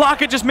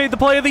 Lockett just made the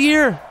play of the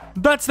year.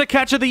 That's the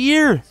catch of the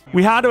year.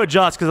 We had to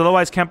adjust because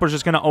otherwise Kemp was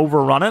just going to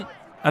overrun it.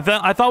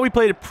 I thought we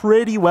played it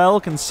pretty well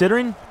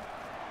considering.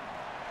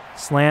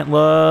 Slant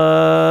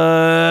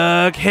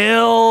look.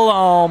 Hill.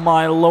 Oh,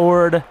 my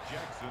Lord.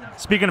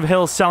 Speaking of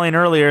Hill selling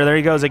earlier, there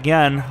he goes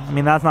again. I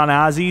mean, that's not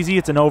as easy.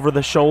 It's an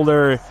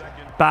over-the-shoulder,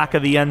 back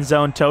of the end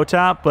zone toe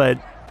tap, but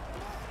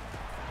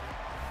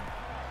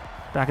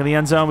back of the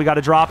end zone, we got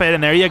to drop it,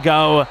 and there you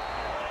go.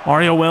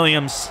 Mario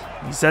Williams.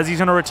 He says he's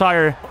going to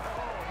retire.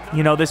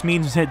 You know, this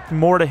means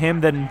more to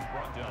him than,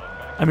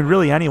 I mean,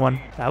 really anyone.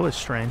 That was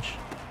strange.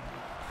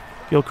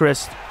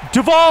 Gilchrist.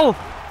 Duvall!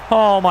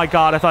 Oh, my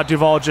God. I thought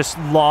Duvall just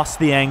lost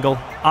the angle.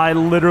 I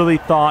literally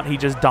thought he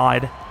just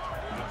died.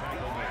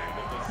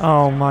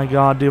 Oh, my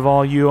God,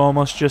 Duvall. You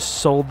almost just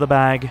sold the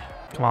bag.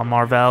 Come on,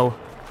 Marvell.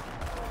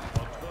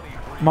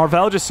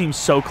 Marvell just seems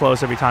so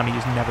close every time. He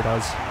just never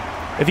does.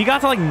 If he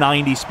got to, like,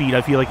 90 speed,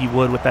 I feel like he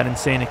would with that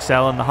insane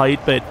excel and the height,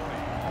 but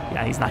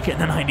yeah, he's not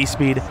getting a 90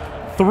 speed.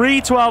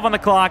 3:12 on the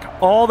clock,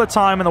 all the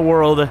time in the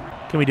world.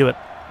 Can we do it?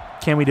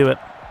 Can we do it?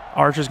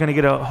 Archer's going to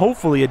get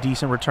hopefully a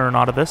decent return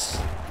out of this.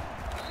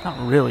 Not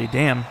really,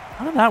 damn.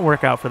 How did that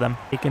work out for them?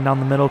 Taking down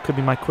the middle could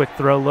be my quick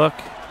throw look.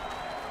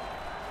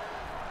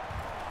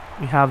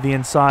 We have the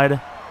inside.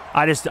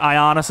 I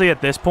honestly,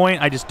 at this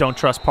point, I just don't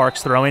trust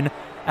Parks throwing.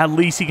 At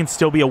least he can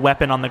still be a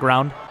weapon on the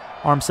ground.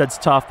 Armstead's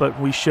tough, but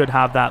we should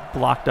have that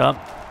blocked up.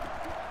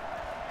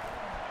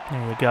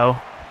 There you go.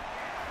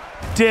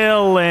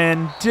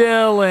 Dylan.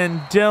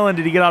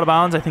 Did he get out of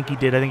bounds? I think he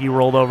did. I think he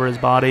rolled over his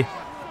body.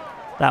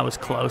 That was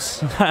close.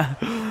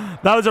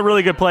 That was a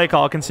really good play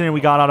call, considering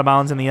we got out of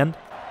bounds in the end.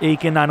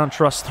 Aiken, I don't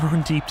trust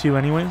throwing deep to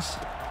anyways.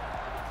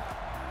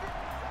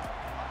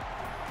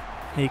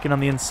 Aiken on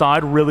the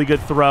inside. Really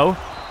good throw.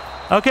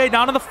 Okay,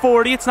 down to the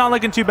 40. It's not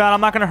looking too bad.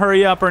 I'm not going to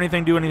hurry up or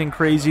anything, do anything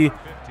crazy.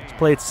 Just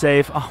play it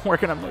safe. Oh, we're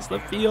going to miss the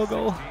field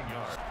goal.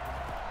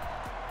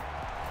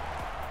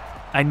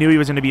 I knew he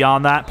was going to be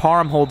on that.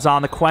 Parham holds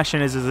on. The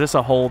question is this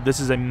a hold? This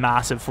is a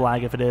massive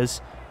flag if it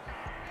is.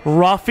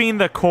 Roughing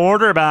the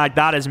quarterback.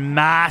 That is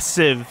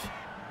massive.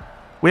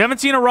 We haven't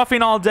seen a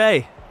roughing all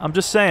day. I'm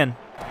just saying.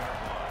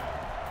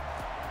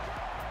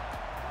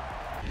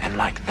 And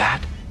like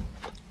that,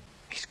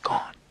 he's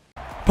gone.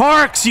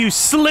 Parks, you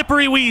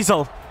slippery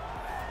weasel.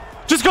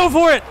 Just go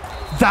for it.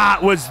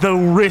 That was the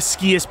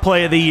riskiest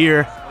play of the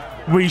year.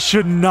 We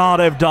should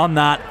not have done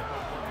that.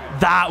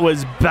 That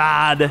was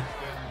bad.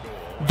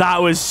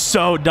 That was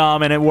so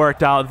dumb, and it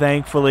worked out,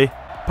 thankfully.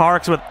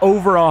 Parks with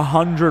over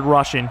 100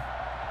 rushing.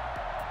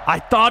 I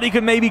thought he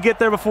could maybe get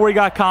there before he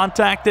got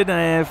contacted,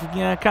 and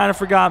I kind of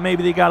forgot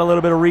maybe they got a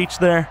little bit of reach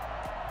there.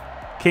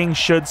 King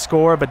should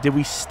score, but did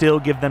we still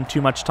give them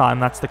too much time?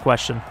 That's the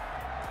question.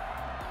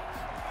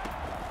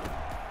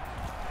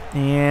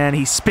 And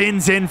he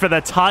spins in for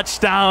the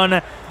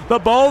touchdown. The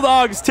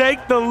Bulldogs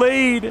take the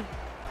lead.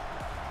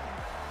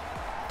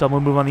 Double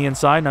move on the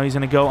inside. Now he's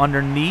going to go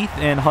underneath,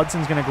 and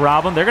Hudson's going to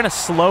grab him. They're going to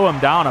slow him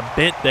down a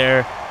bit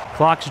there.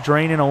 Clock's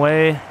draining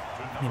away.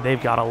 I mean,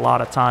 they've got a lot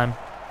of time.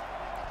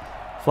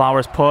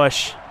 Flowers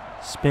push.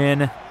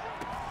 Spin.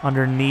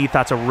 Underneath.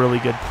 That's a really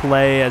good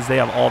play, as they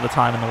have all the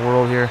time in the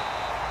world here.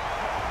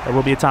 There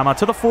will be a timeout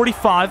to the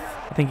 45.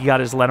 I think you got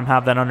to just let him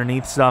have that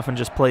underneath stuff and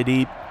just play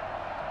deep.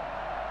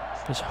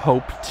 Just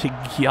hope to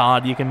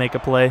God you can make a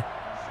play.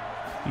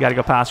 You got to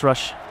go pass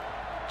rush.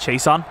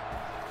 Chase on.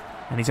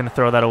 And he's going to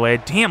throw that away.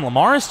 Damn,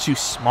 Lamar is too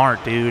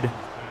smart, dude.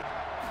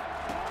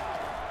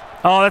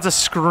 Oh, that's a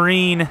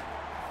screen.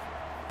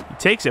 He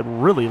takes it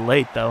really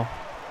late, though.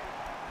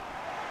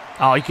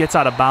 Oh, he gets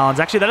out of bounds.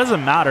 Actually, that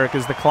doesn't matter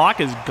because the clock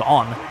is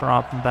gone.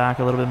 Drop him back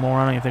a little bit more.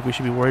 I don't even think we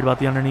should be worried about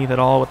the underneath at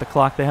all with the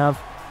clock they have.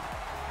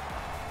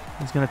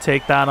 He's going to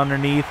take that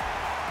underneath.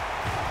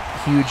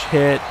 Huge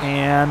hit.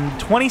 And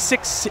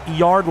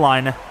 26-yard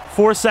line.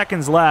 4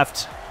 seconds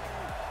left.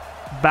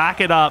 Back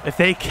it up. If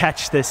they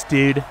catch this,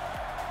 dude.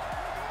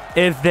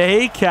 If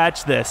they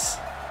catch this.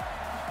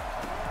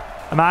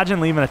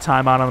 Imagine leaving a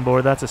timeout on the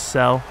board. That's a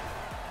sell.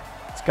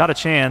 It's got a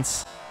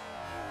chance.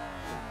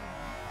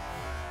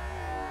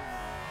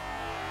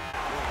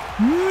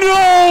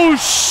 No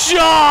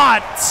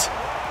shot!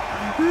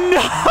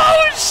 No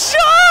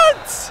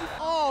shot!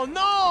 Oh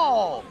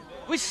no!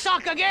 We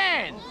suck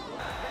again!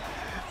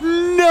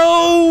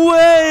 No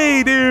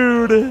way,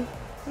 dude!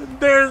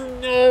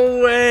 There's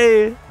no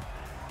way.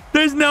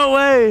 There's no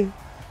way.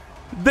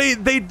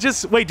 They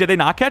just... Wait, did they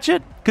not catch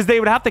it? Because they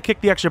would have to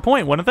kick the extra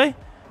point, wouldn't they?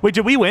 Wait,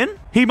 did we win?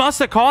 He must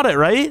have caught it,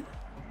 right?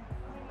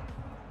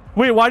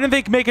 Wait, why didn't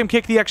they make him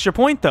kick the extra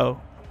point, though?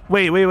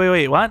 Wait,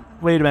 what?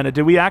 Wait a minute.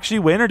 Did we actually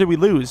win or did we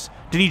lose?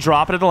 Did he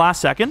drop it at the last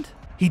second?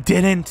 He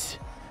didn't.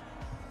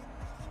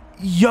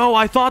 Yo,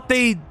 I thought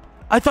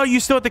you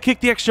still had to kick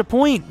the extra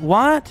point.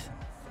 What?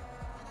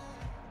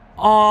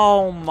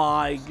 Oh,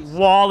 my...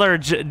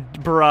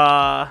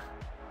 Bruh.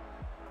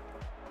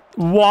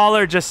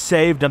 Waller just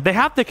saved him. They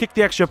have to kick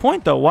the extra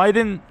point, though. Why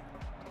didn't...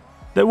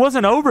 That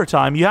wasn't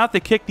overtime. You have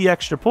to kick the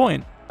extra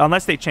point.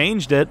 Unless they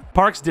changed it.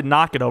 Parks did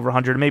not get over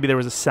 100. Maybe there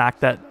was a sack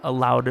that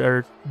allowed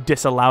or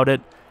disallowed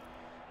it.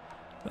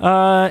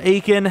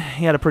 Aiken,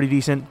 he had a pretty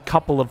decent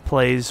couple of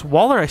plays.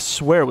 Waller, I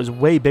swear, was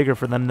way bigger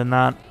for them than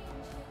that.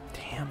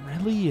 Damn,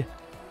 really?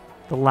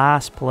 The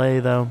last play,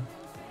 though.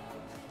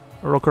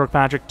 Earl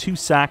Kirkpatrick, 2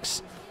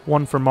 sacks.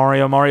 1 for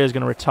Mario. Mario's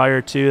going to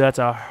retire, too. That's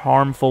a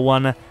harmful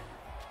one.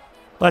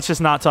 Let's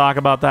just not talk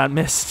about that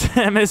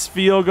missed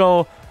field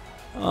goal.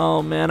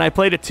 Oh, man. I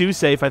played it too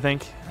safe, I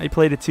think. I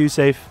played it too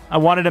safe. I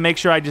wanted to make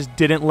sure I just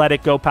didn't let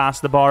it go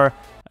past the bar.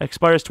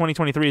 Expires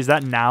 2023. Is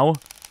that now?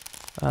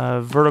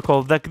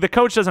 Vertical. The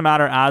coach doesn't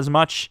matter as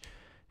much.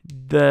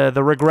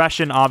 The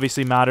regression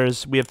obviously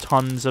matters. We have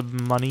tons of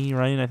money,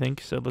 right? I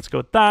think. So let's go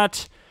with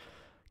that.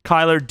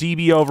 Kyler,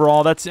 DB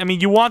overall. That's, I mean,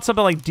 you want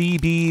something like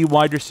DB,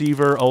 wide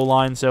receiver,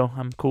 O-line, so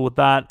I'm cool with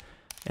that.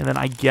 And then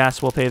I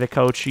guess we'll pay the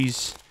coach.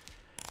 He's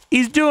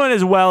doing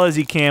as well as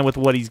he can with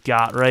what he's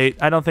got, right?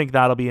 I don't think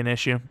that'll be an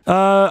issue.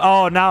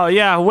 Oh, now,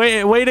 yeah,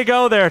 way to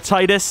go there,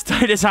 Titus.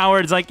 Titus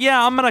Howard's like,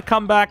 yeah, I'm going to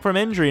come back from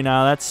injury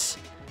now. That's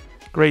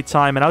great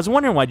time. And I was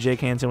wondering why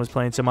Jake Hansen was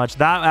playing so much.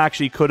 That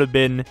actually could have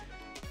been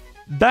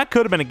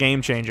a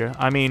game changer.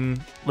 I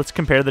mean, let's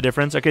compare the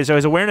difference. Okay, so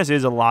his awareness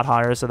is a lot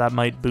higher, so that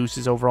might boost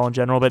his overall in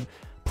general. But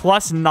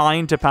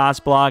 +9 to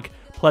pass block,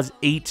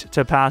 +8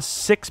 to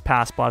 6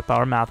 pass block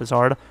power. Math is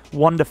hard.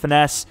 1 to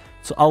finesse.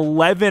 So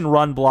 11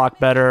 run block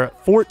better,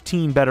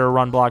 14 better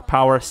run block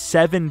power,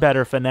 7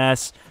 better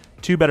finesse,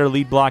 2 better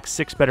lead block,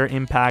 6 better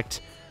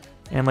impact.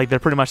 And like they're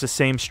pretty much the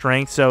same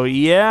strength. So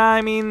yeah, I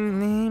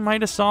mean, he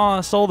might have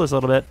sold us a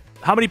little bit.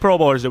 How many Pro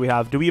Bowlers do we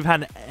have? Do we have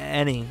had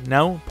any?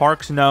 No?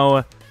 Parks,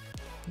 no.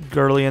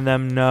 Gurley and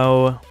them,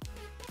 no.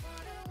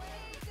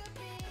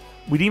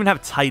 We didn't even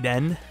have tight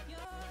end.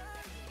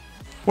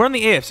 We're on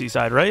the AFC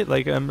side, right?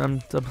 Like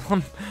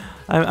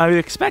I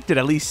expected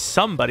at least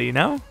somebody,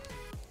 no?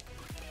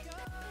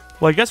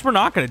 Well, I guess we're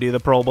not going to do the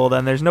Pro Bowl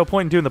then. There's no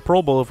point in doing the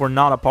Pro Bowl if we're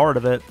not a part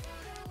of it,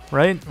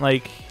 right?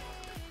 Like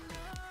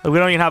we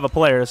don't even have a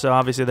player, so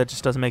obviously that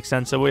just doesn't make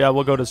sense. So yeah,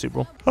 we'll go to the Super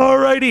Bowl.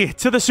 Alrighty,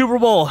 to the Super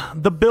Bowl.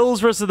 The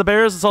Bills versus the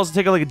Bears. Let's also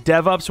take a look at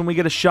dev-ups when we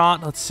get a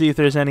shot. Let's see if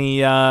there's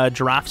any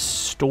draft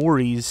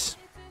stories.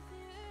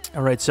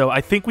 All right, so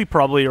I think we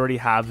probably already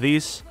have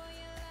these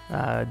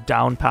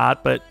down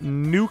pat, but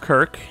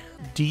Newkirk,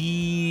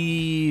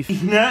 defensive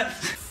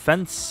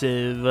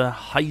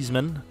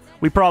Heisman.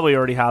 We probably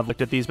already have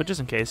looked at these, but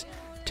just in case.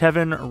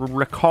 Tevin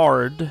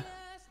Ricard.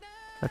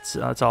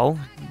 That's all.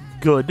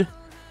 Good.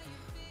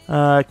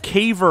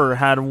 Caver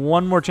had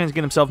one more chance to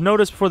get himself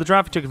noticed before the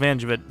draft. He took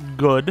advantage of it.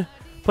 Good.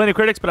 Plenty of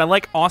critics, but I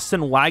like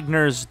Austin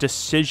Wagner's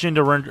decision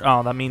to run.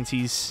 Oh, that means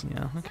he's,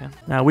 yeah, okay.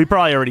 Now, we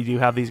probably already do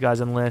have these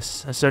guys in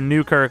lists. So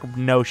Newkirk,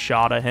 no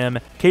shot at him.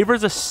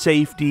 Caver's a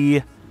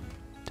safety.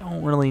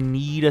 Don't really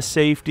need a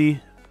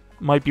safety.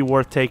 Might be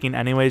worth taking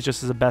anyways,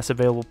 just as a best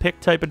available pick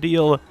type of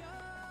deal.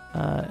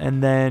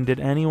 And then,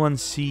 did anyone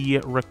see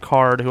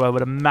Ricard, who I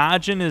would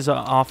imagine is an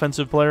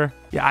offensive player?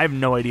 Yeah, I have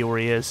no idea where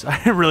he is.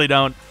 I really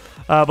don't.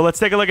 But let's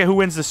take a look at who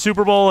wins the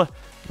Super Bowl.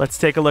 Let's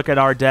take a look at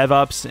our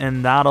dev-ups,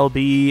 and that'll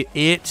be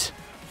it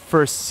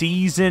for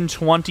season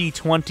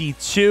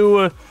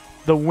 2022.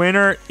 The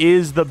winner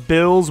is the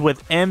Bills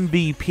with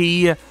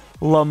MVP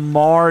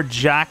Lamar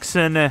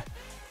Jackson. Of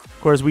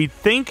course, we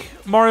think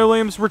Mario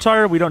Williams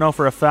retired. We don't know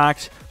for a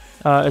fact.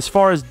 As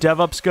far as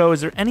dev-ups go,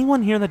 is there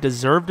anyone here that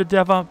deserved a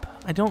dev-up?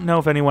 I don't know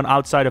if anyone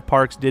outside of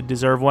Parks did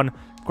deserve one.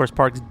 Of course,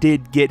 Parks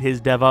did get his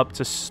dev-up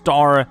to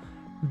star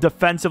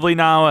defensively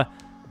now.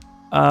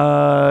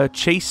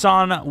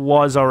 Chason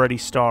was already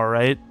star,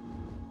 right?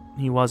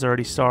 He was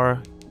already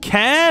star.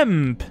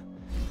 Kemp!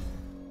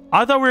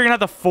 I thought we were going to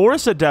have to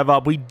force a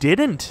dev-up. We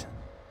didn't.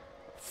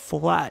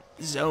 Flat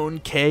zone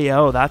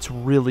KO. That's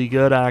really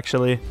good,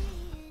 actually.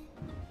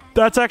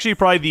 That's actually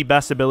probably the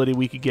best ability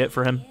we could get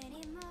for him.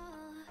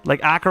 Like,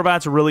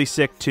 Acrobat's really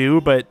sick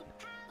too, but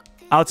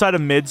outside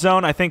of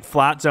mid-zone, I think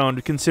flat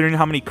zone, considering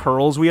how many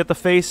curls we have to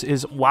face,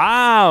 is...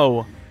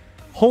 Wow!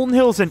 Holton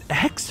Hill's an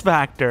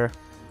X-Factor.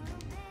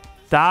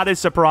 That is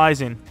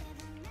surprising.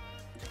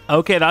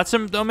 Okay, that's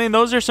some... I mean,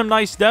 those are some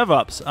nice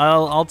dev-ups.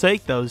 I'll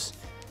take those.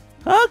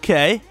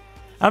 Okay.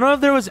 I don't know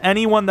if there was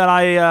anyone that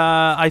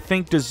I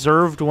think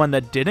deserved one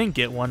that didn't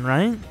get one,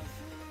 right?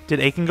 Did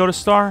Aiken go to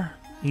star?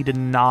 He did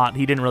not.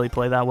 He didn't really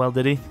play that well,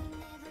 did he?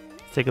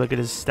 Take a look at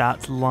his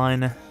stats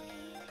line.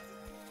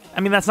 I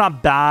mean, that's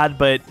not bad,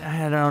 but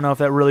I don't know if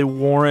that really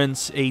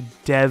warrants a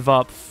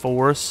dev-up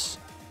force.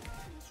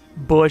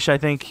 Bush, I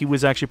think he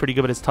was actually pretty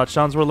good, but his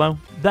touchdowns were low.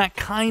 That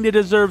kind of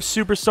deserves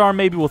superstar.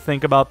 Maybe we'll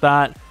think about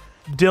that.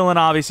 Dylan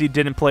obviously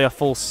didn't play a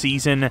full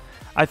season.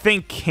 I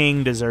think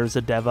King deserves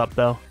a dev-up,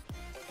 though.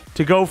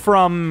 To go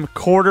from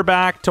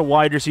quarterback to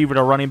wide receiver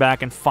to running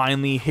back and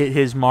finally hit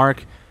his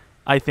mark,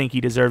 I think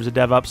he deserves a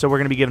dev up, so we're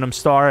going to be giving him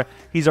star.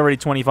 He's already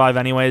 25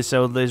 anyways,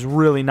 so there's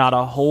really not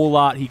a whole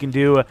lot he can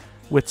do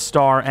with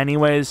star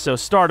anyways, so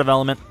star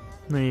development.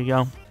 There you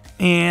go.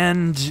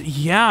 And,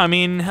 yeah, I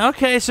mean,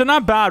 okay, so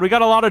not bad. We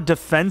got a lot of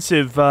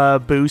defensive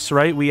boosts,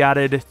 right? We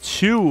added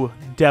 2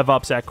 dev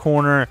ups at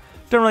corner.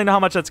 Don't really know how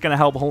much that's going to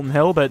help Holton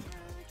Hill, but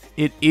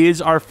it is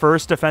our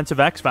first defensive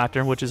X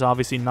Factor, which is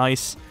obviously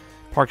nice.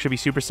 Park should be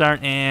superstar.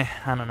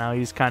 I don't know.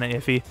 He's kind of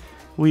iffy.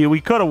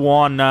 We could have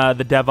won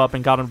the dev up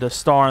and got him to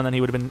star, and then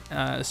he would have been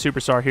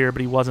superstar here,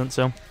 but he wasn't.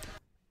 So,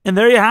 and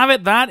there you have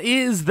it. That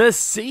is the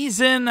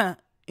season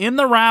in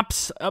the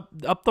wraps.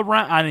 Up the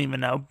wrap. I don't even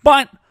know,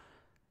 but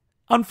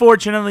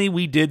unfortunately,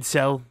 we did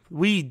sell.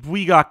 We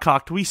got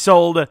cucked. We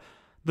sold.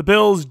 The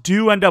Bills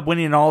do end up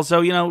winning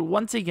also. You know,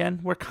 once again,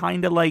 we're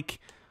kind of like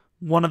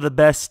one of the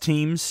best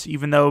teams,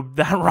 even though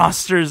that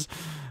roster's.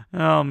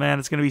 Oh, man,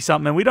 it's going to be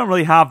something. And we don't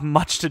really have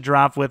much to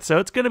draft with, so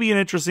it's going to be an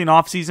interesting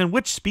offseason,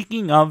 which,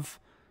 speaking of,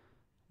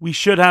 we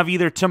should have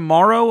either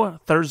tomorrow,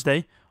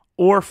 Thursday,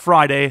 or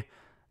Friday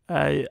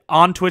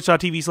on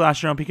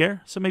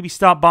twitch.tv/Jeromepkr. So maybe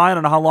stop by. I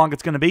don't know how long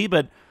it's going to be,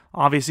 but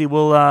obviously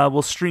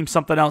we'll stream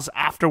something else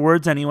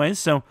afterwards anyways.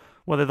 So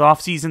whether the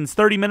offseason's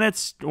 30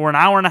 minutes or an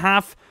hour and a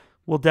half,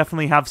 we'll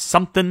definitely have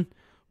something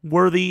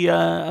worthy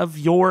of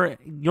your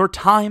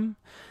time.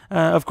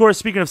 Of course,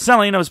 speaking of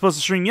selling, I was supposed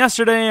to stream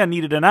yesterday. I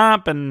needed an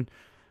app, and,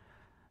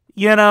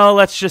 you know,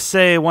 let's just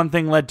say one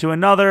thing led to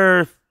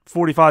another.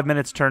 45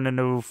 minutes turned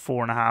into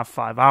 4.5,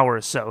 5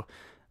 hours. So,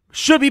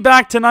 should be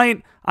back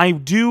tonight. I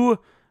do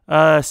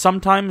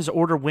sometimes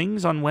order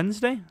wings on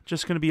Wednesday,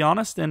 just going to be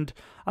honest, and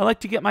I like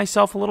to get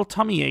myself a little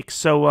tummy ache.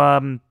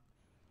 So,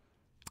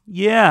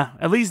 yeah,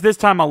 at least this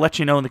time I'll let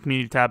you know in the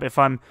community tab if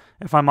I'm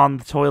on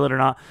the toilet or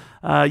not.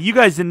 You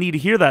guys didn't need to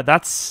hear that.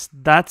 That's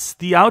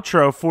the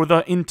outro for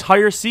the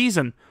entire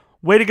season.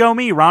 Way to go,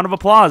 me. Round of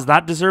applause.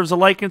 That deserves a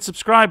like and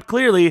subscribe,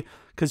 clearly,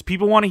 because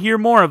people want to hear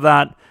more of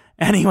that.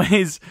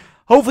 Anyways,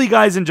 hopefully you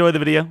guys enjoyed the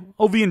video.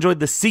 Hopefully you enjoyed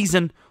the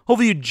season.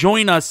 Hopefully you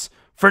join us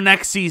for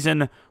next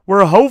season,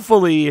 where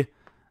hopefully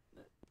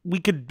we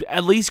could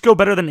at least go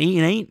better than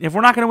 8-8. If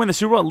we're not going to win the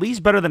Super Bowl, at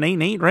least better than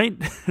 8-8, right?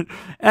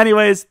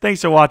 Anyways,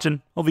 thanks for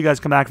watching. Hope you guys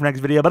come back for next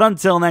video. But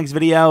until next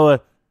video,